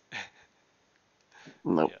rest.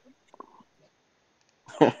 Nope.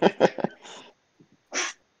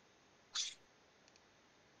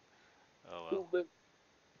 Oh well.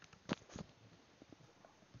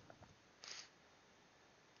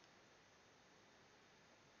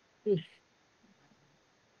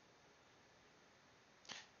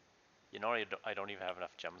 You know, I don't even have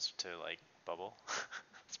enough gems to like bubble.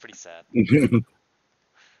 It's pretty sad.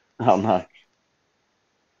 Oh no.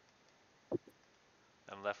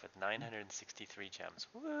 I'm left with 963 gems.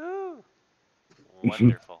 Woo!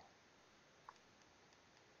 Wonderful.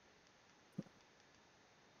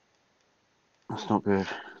 That's not good.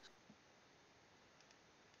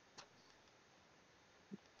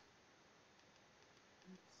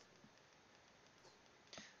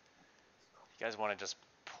 You guys want to just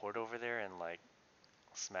port over there and like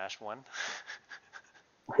smash one?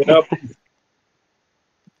 Yep.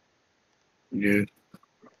 Yeah.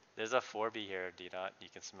 There's a 4B here, D-Dot. You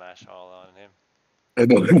can smash all on him. I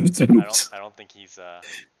don't have I don't think he's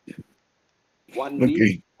 1B.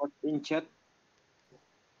 Okay. What's in chat?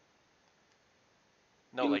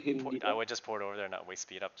 no, Kill like him, I D-Dot. would just port over there and not waste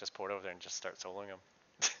speed up. Just port over there and just start soloing him.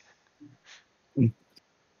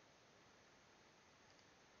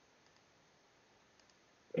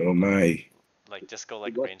 Oh my. Like just go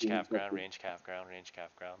like Got range him, calf got ground, him. range calf ground, range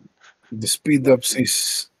calf ground. The speed ups is I know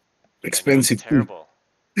it's expensive too. terrible.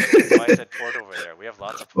 That's why I said port over there. We have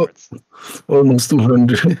lots of ports. Almost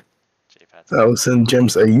 200,000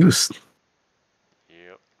 gems I used.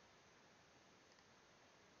 Yep.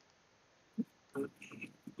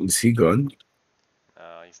 Is he gone?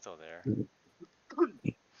 He's still there.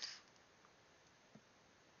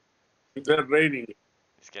 They're raiding.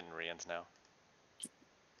 He's getting reans now.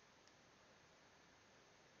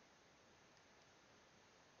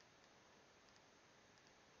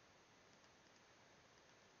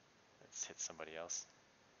 Let's hit somebody else.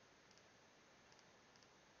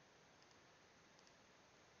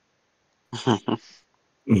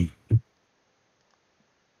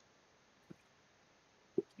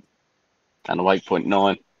 And a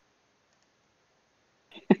 8.9.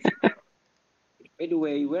 By the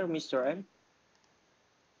way, where Mr. M?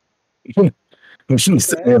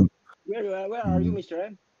 Mr. M. Where are you, Mr.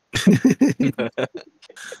 M?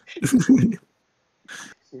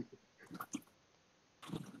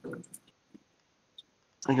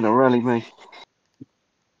 They're gonna rally me.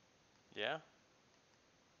 Yeah?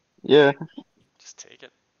 Yeah. Just take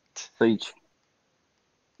it. Siege.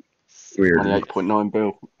 Weird. Only 8.9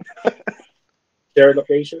 bill. Share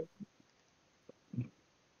location.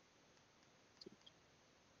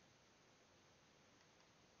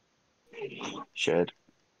 Shared.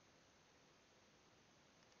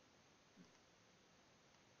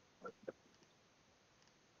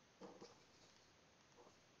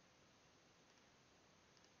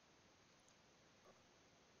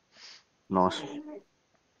 Nice.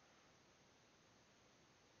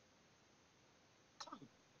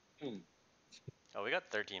 Oh, we got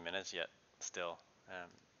 13 minutes yet still.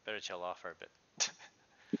 Better chill off for a bit.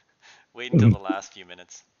 Wait until the last few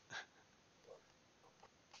minutes.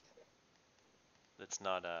 Let's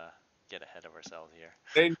not get ahead of ourselves here.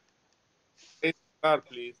 Raid car,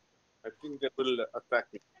 please. I think they will attack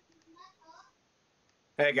me.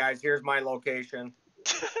 Hey guys, here's my location.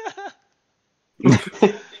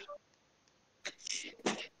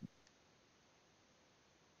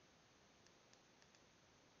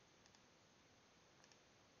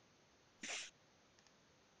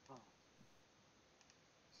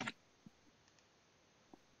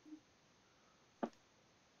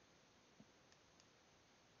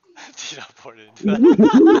 Teleported into that.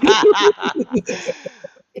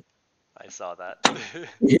 I saw that.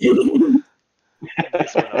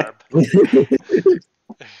 Nice one, Arb.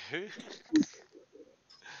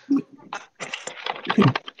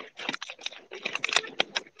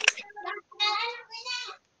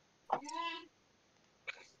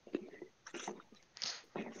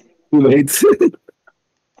 Too late.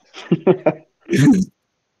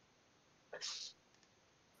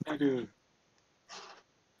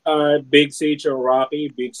 Big Siege and Rocky.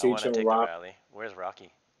 Big I want Siege to and take the Rocky. rally. Where's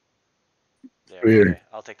Rocky? There. Where? Okay,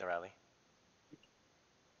 I'll take the rally.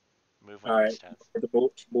 Move when All you right. reach chance.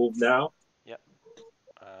 Move now. Yep.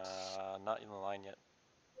 Not in the line yet.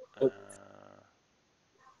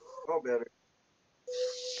 Oh, better.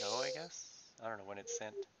 Go, I guess? I don't know when it's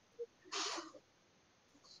sent.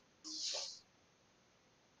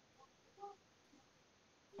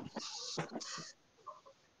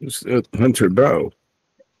 Who's that? Hunter Bow.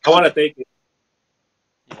 I want to take it.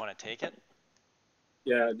 You want to take it?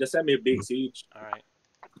 Yeah, just send me a Big Siege. Alright.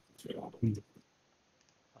 I'll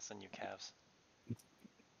send you calves.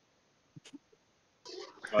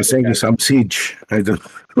 I think it's some siege. I don't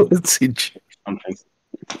know what siege. Something.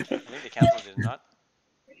 I think they cancelled it, not?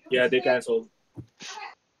 Yeah, they canceled.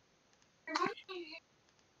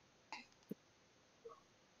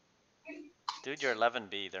 Dude, you're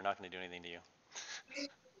 11B. They're not going to do anything to you.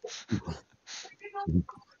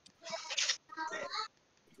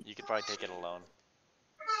 You could probably take it alone.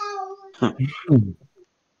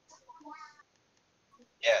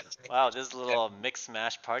 Yeah. Wow, there's a little mix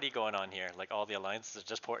smash party going on here. Like all the alliances are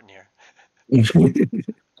just porting here.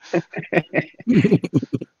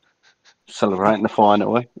 Celebrating the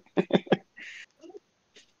final, eh?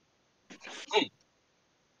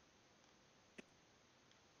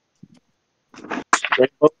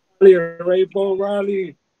 Rainbow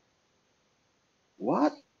Rally.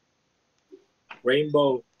 What?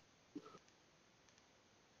 Rainbow.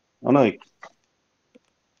 I know.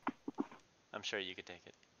 I'm sure you could take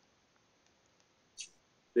it.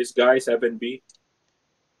 This guy 7B.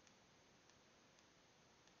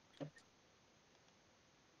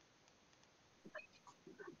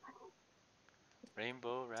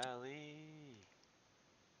 Rainbow Rally.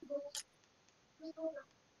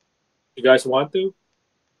 You guys want to?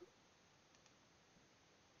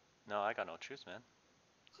 No, I got no truce, man.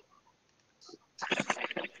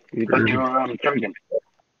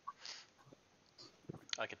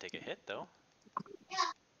 I could take a hit though.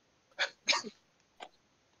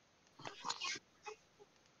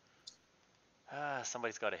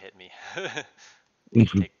 Somebody's got to hit me.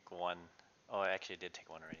 Take one. Oh, I actually did take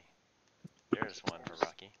one already. There's one for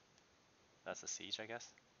Rocky. That's a siege, I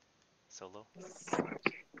guess. Solo.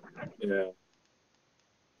 Yeah.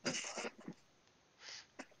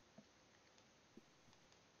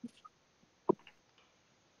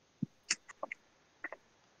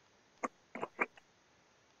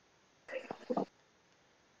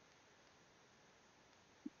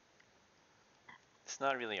 It's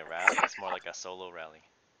not really a rally, it's more like a solo rally.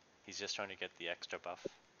 He's just trying to get the extra buff.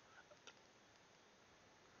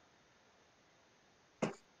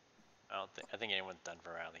 I think anyone's done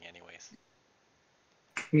for rallying anyways.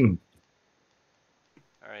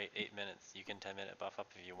 Alright, 8 minutes. You can 10-minute buff up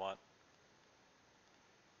if you want.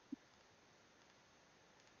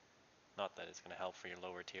 Not that it's gonna help for your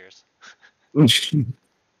lower tiers.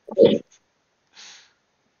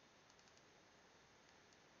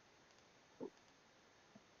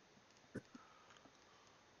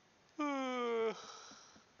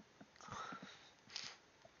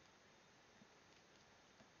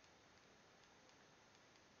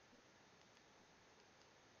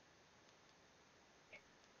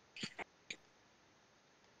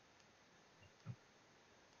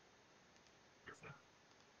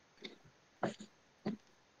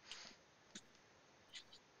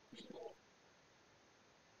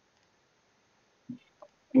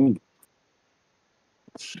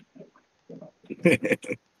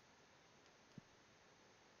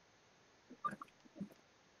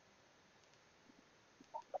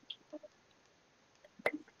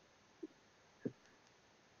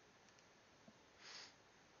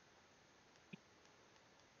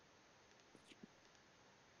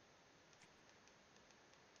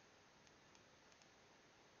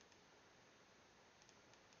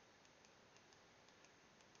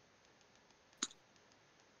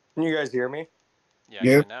 Can you guys hear me? Yeah, I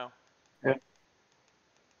can now. Yeah.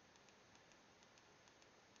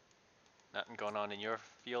 Nothing going on in your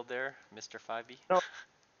field there, Mr. 5B? No.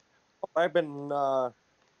 I've been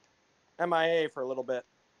MIA for a little bit.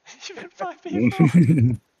 You've been 5B for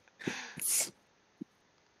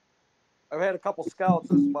I've had a couple scouts,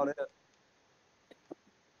 that's about it.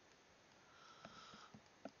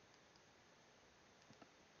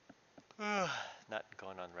 Nothing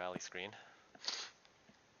going on rally screen.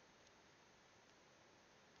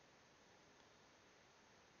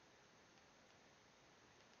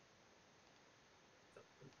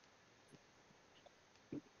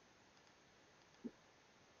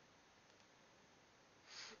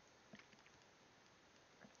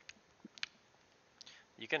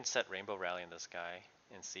 You can set Rainbow Rally on this guy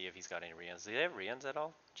and see if he's got any Rians. Do they have Rians at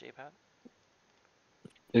all, J-Pat?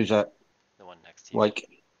 Who's that? The one next to you.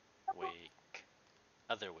 Wake. Wake.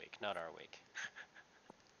 Other Wake, not our Wake.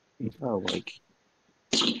 Oh, Wake.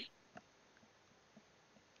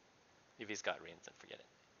 If he's got Rians, then forget it.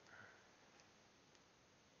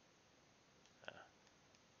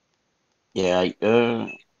 Yeah,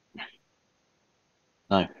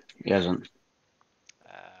 no, he hasn't.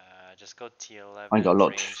 Just go T11, I got a lot.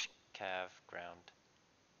 range, cav, ground.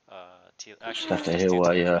 Just Actually, have to just do heal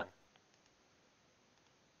T11.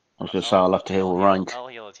 I was going to say I'll have to heal range. I'll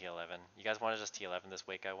heal a T11. You guys want to just T11 this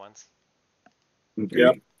Wake guy once?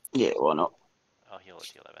 Yep. Yeah, why not? I'll heal a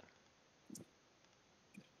T11.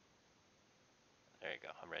 There you go,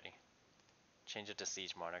 I'm ready. Change it to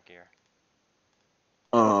Siege Monarch gear.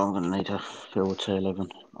 Oh, I'm going to need to fill a T11.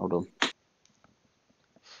 Hold on.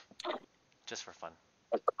 Just for fun.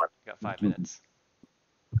 You got 5 minutes.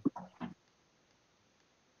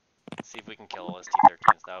 See if we can kill all his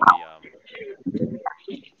T13s. That would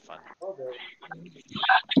be fun.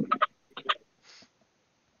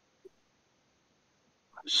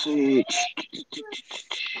 Siege.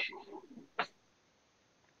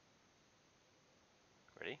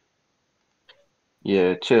 Ready?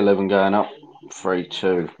 Yeah, T11 going up. 3,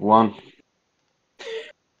 2, 1.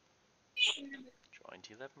 Join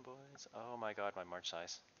T11, boys. Oh my god, my march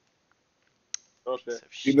size. Okay.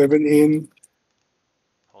 11 in.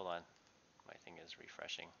 Hold on. My thing is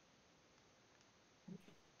refreshing.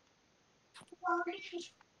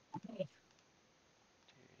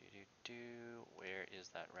 Where is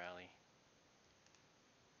that rally?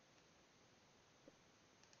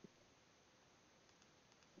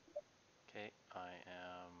 Okay, I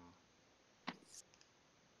am.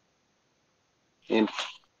 In.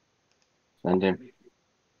 Send him.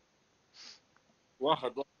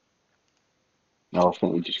 واحد No, I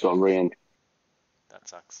think we just got re-end. That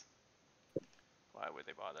sucks. Why would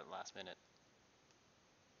they bother last minute?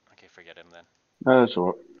 Okay, forget him then. No, that's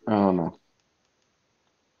alright. Oh no.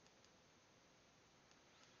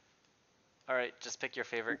 Alright, just pick your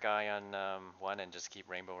favorite guy on one and just keep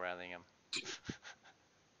rainbow rallying him.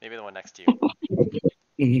 Maybe the one next to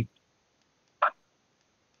you.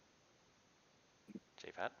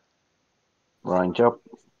 JPAT? Range up.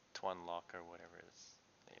 Twan Lock or whatever his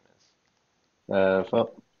name is. Fuck.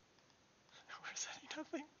 We're setting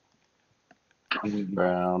nothing.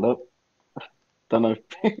 Round up. Don't know.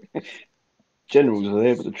 Generals are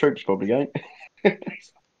there, but the troops probably ain't.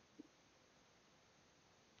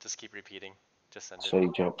 Just keep repeating. Just send it.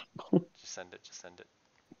 Siege up. Just send it. Just send it.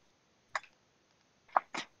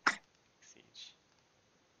 Siege.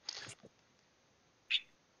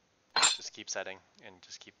 Just keep setting and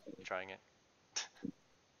just keep trying it.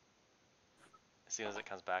 As soon as it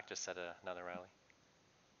comes back, just set another rally.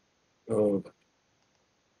 Oh.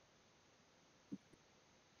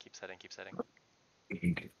 Keep setting. Keep setting.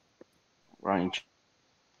 Range.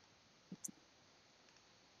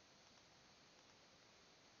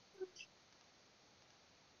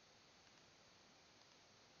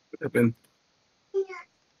 Open. We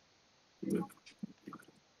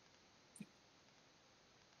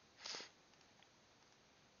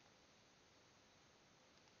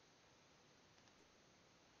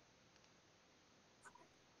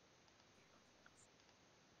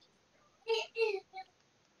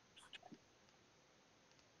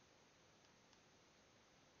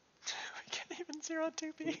can't even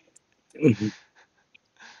 0-2B.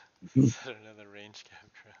 Set another range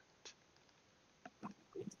campground.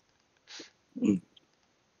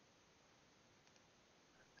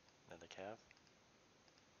 Another cav.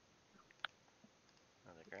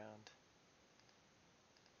 Another ground.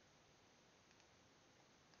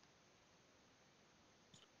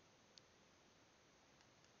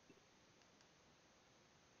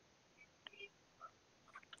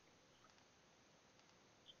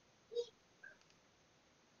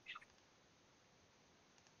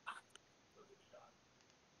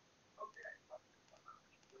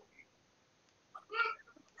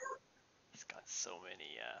 He's got so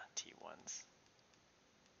many T1s.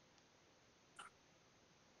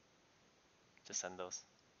 Just send those.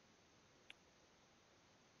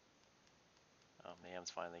 Oh, Mayhem's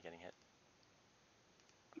finally getting hit.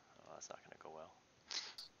 Oh, that's not gonna go well.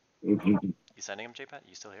 You sending him, JPAT?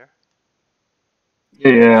 You still here?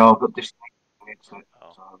 Yeah, I've got this.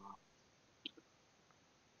 Oh.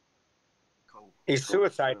 He's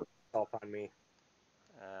suiciding himself on me.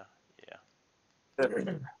 Yeah.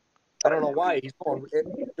 I don't know why. He's going,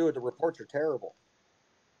 dude, the reports are terrible.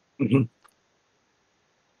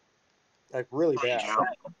 Like, really bad.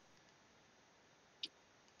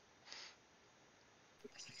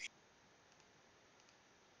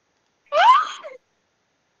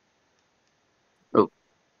 Oh.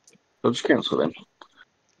 I'll just cancel them.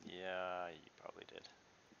 Yeah, you probably did.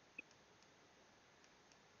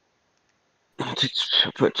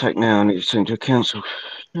 I'll put attack now. I need to send you a cancel.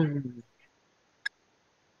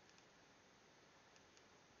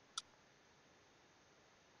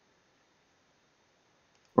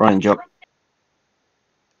 Range up.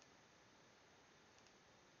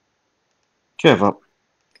 Kev up.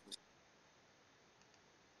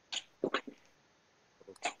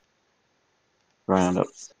 Round up.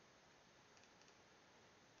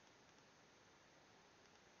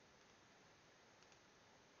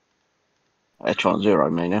 Echelon 0,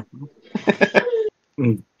 man, yeah?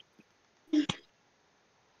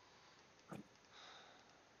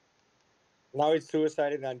 Now he's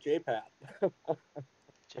suiciding on JPAT.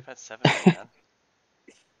 JPAT's 7th, man.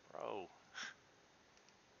 Bro.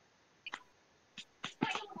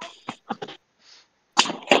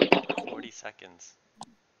 $40.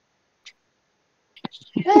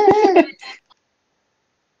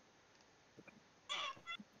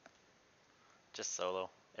 Just solo.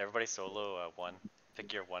 Everybody solo one.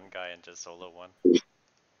 Pick your one guy and just solo one.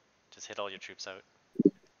 Just hit all your troops out.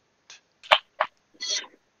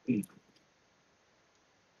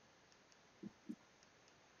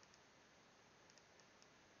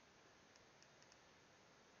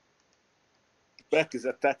 Beck is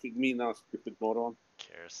attacking me now, stupid moron.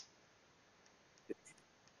 Cares.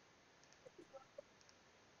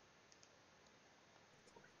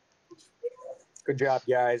 Good job,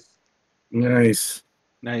 guys. Nice.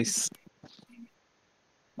 Nice.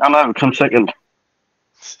 No, come second.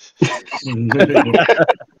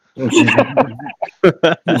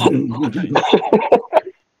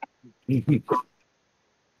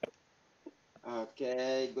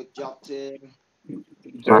 Okay, good job, team.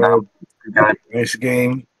 Job. Guy. Nice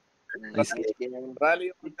game. Nice Nice game.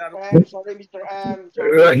 Rally on Mr. Jarwo. M, sorry, Mr. M.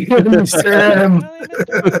 Sorry. Sam. Really,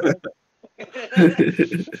 Mr.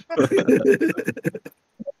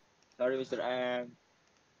 Sorry, Mr. M.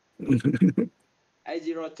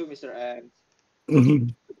 I02, Mr. M.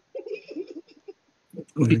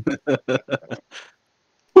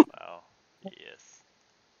 Wow. Yes.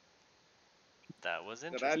 That was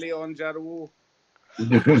interesting. Rally on Jarwo.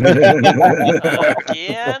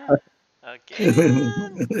 Again? Again?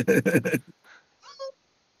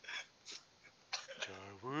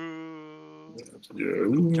 Jarwoo.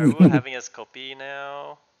 Jarwoo having his copy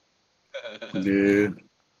now. Yeah.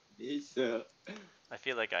 This, I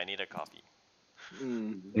feel like I need a copy.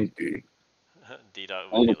 Okay. D-Dot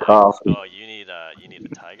I would need be a like, coffee. oh, you need a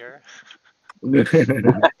tiger?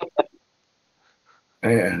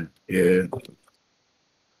 Yeah. Yeah.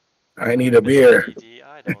 I need I'm a beer. needy,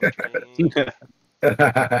 I don't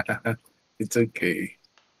drink. It's okay.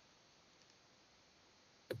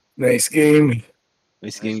 Nice game.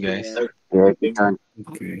 Nice game, guys. Yeah, good time.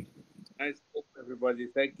 Okay. Nice book, everybody.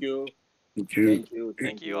 Thank you. Thank you. Thank you.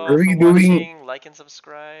 Thank you Are all we for doing? watching. Like and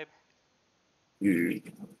subscribe. Yeah.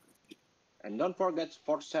 And don't forget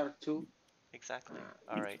Sports Share too. Exactly.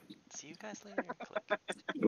 Alright. See you guys later. Click.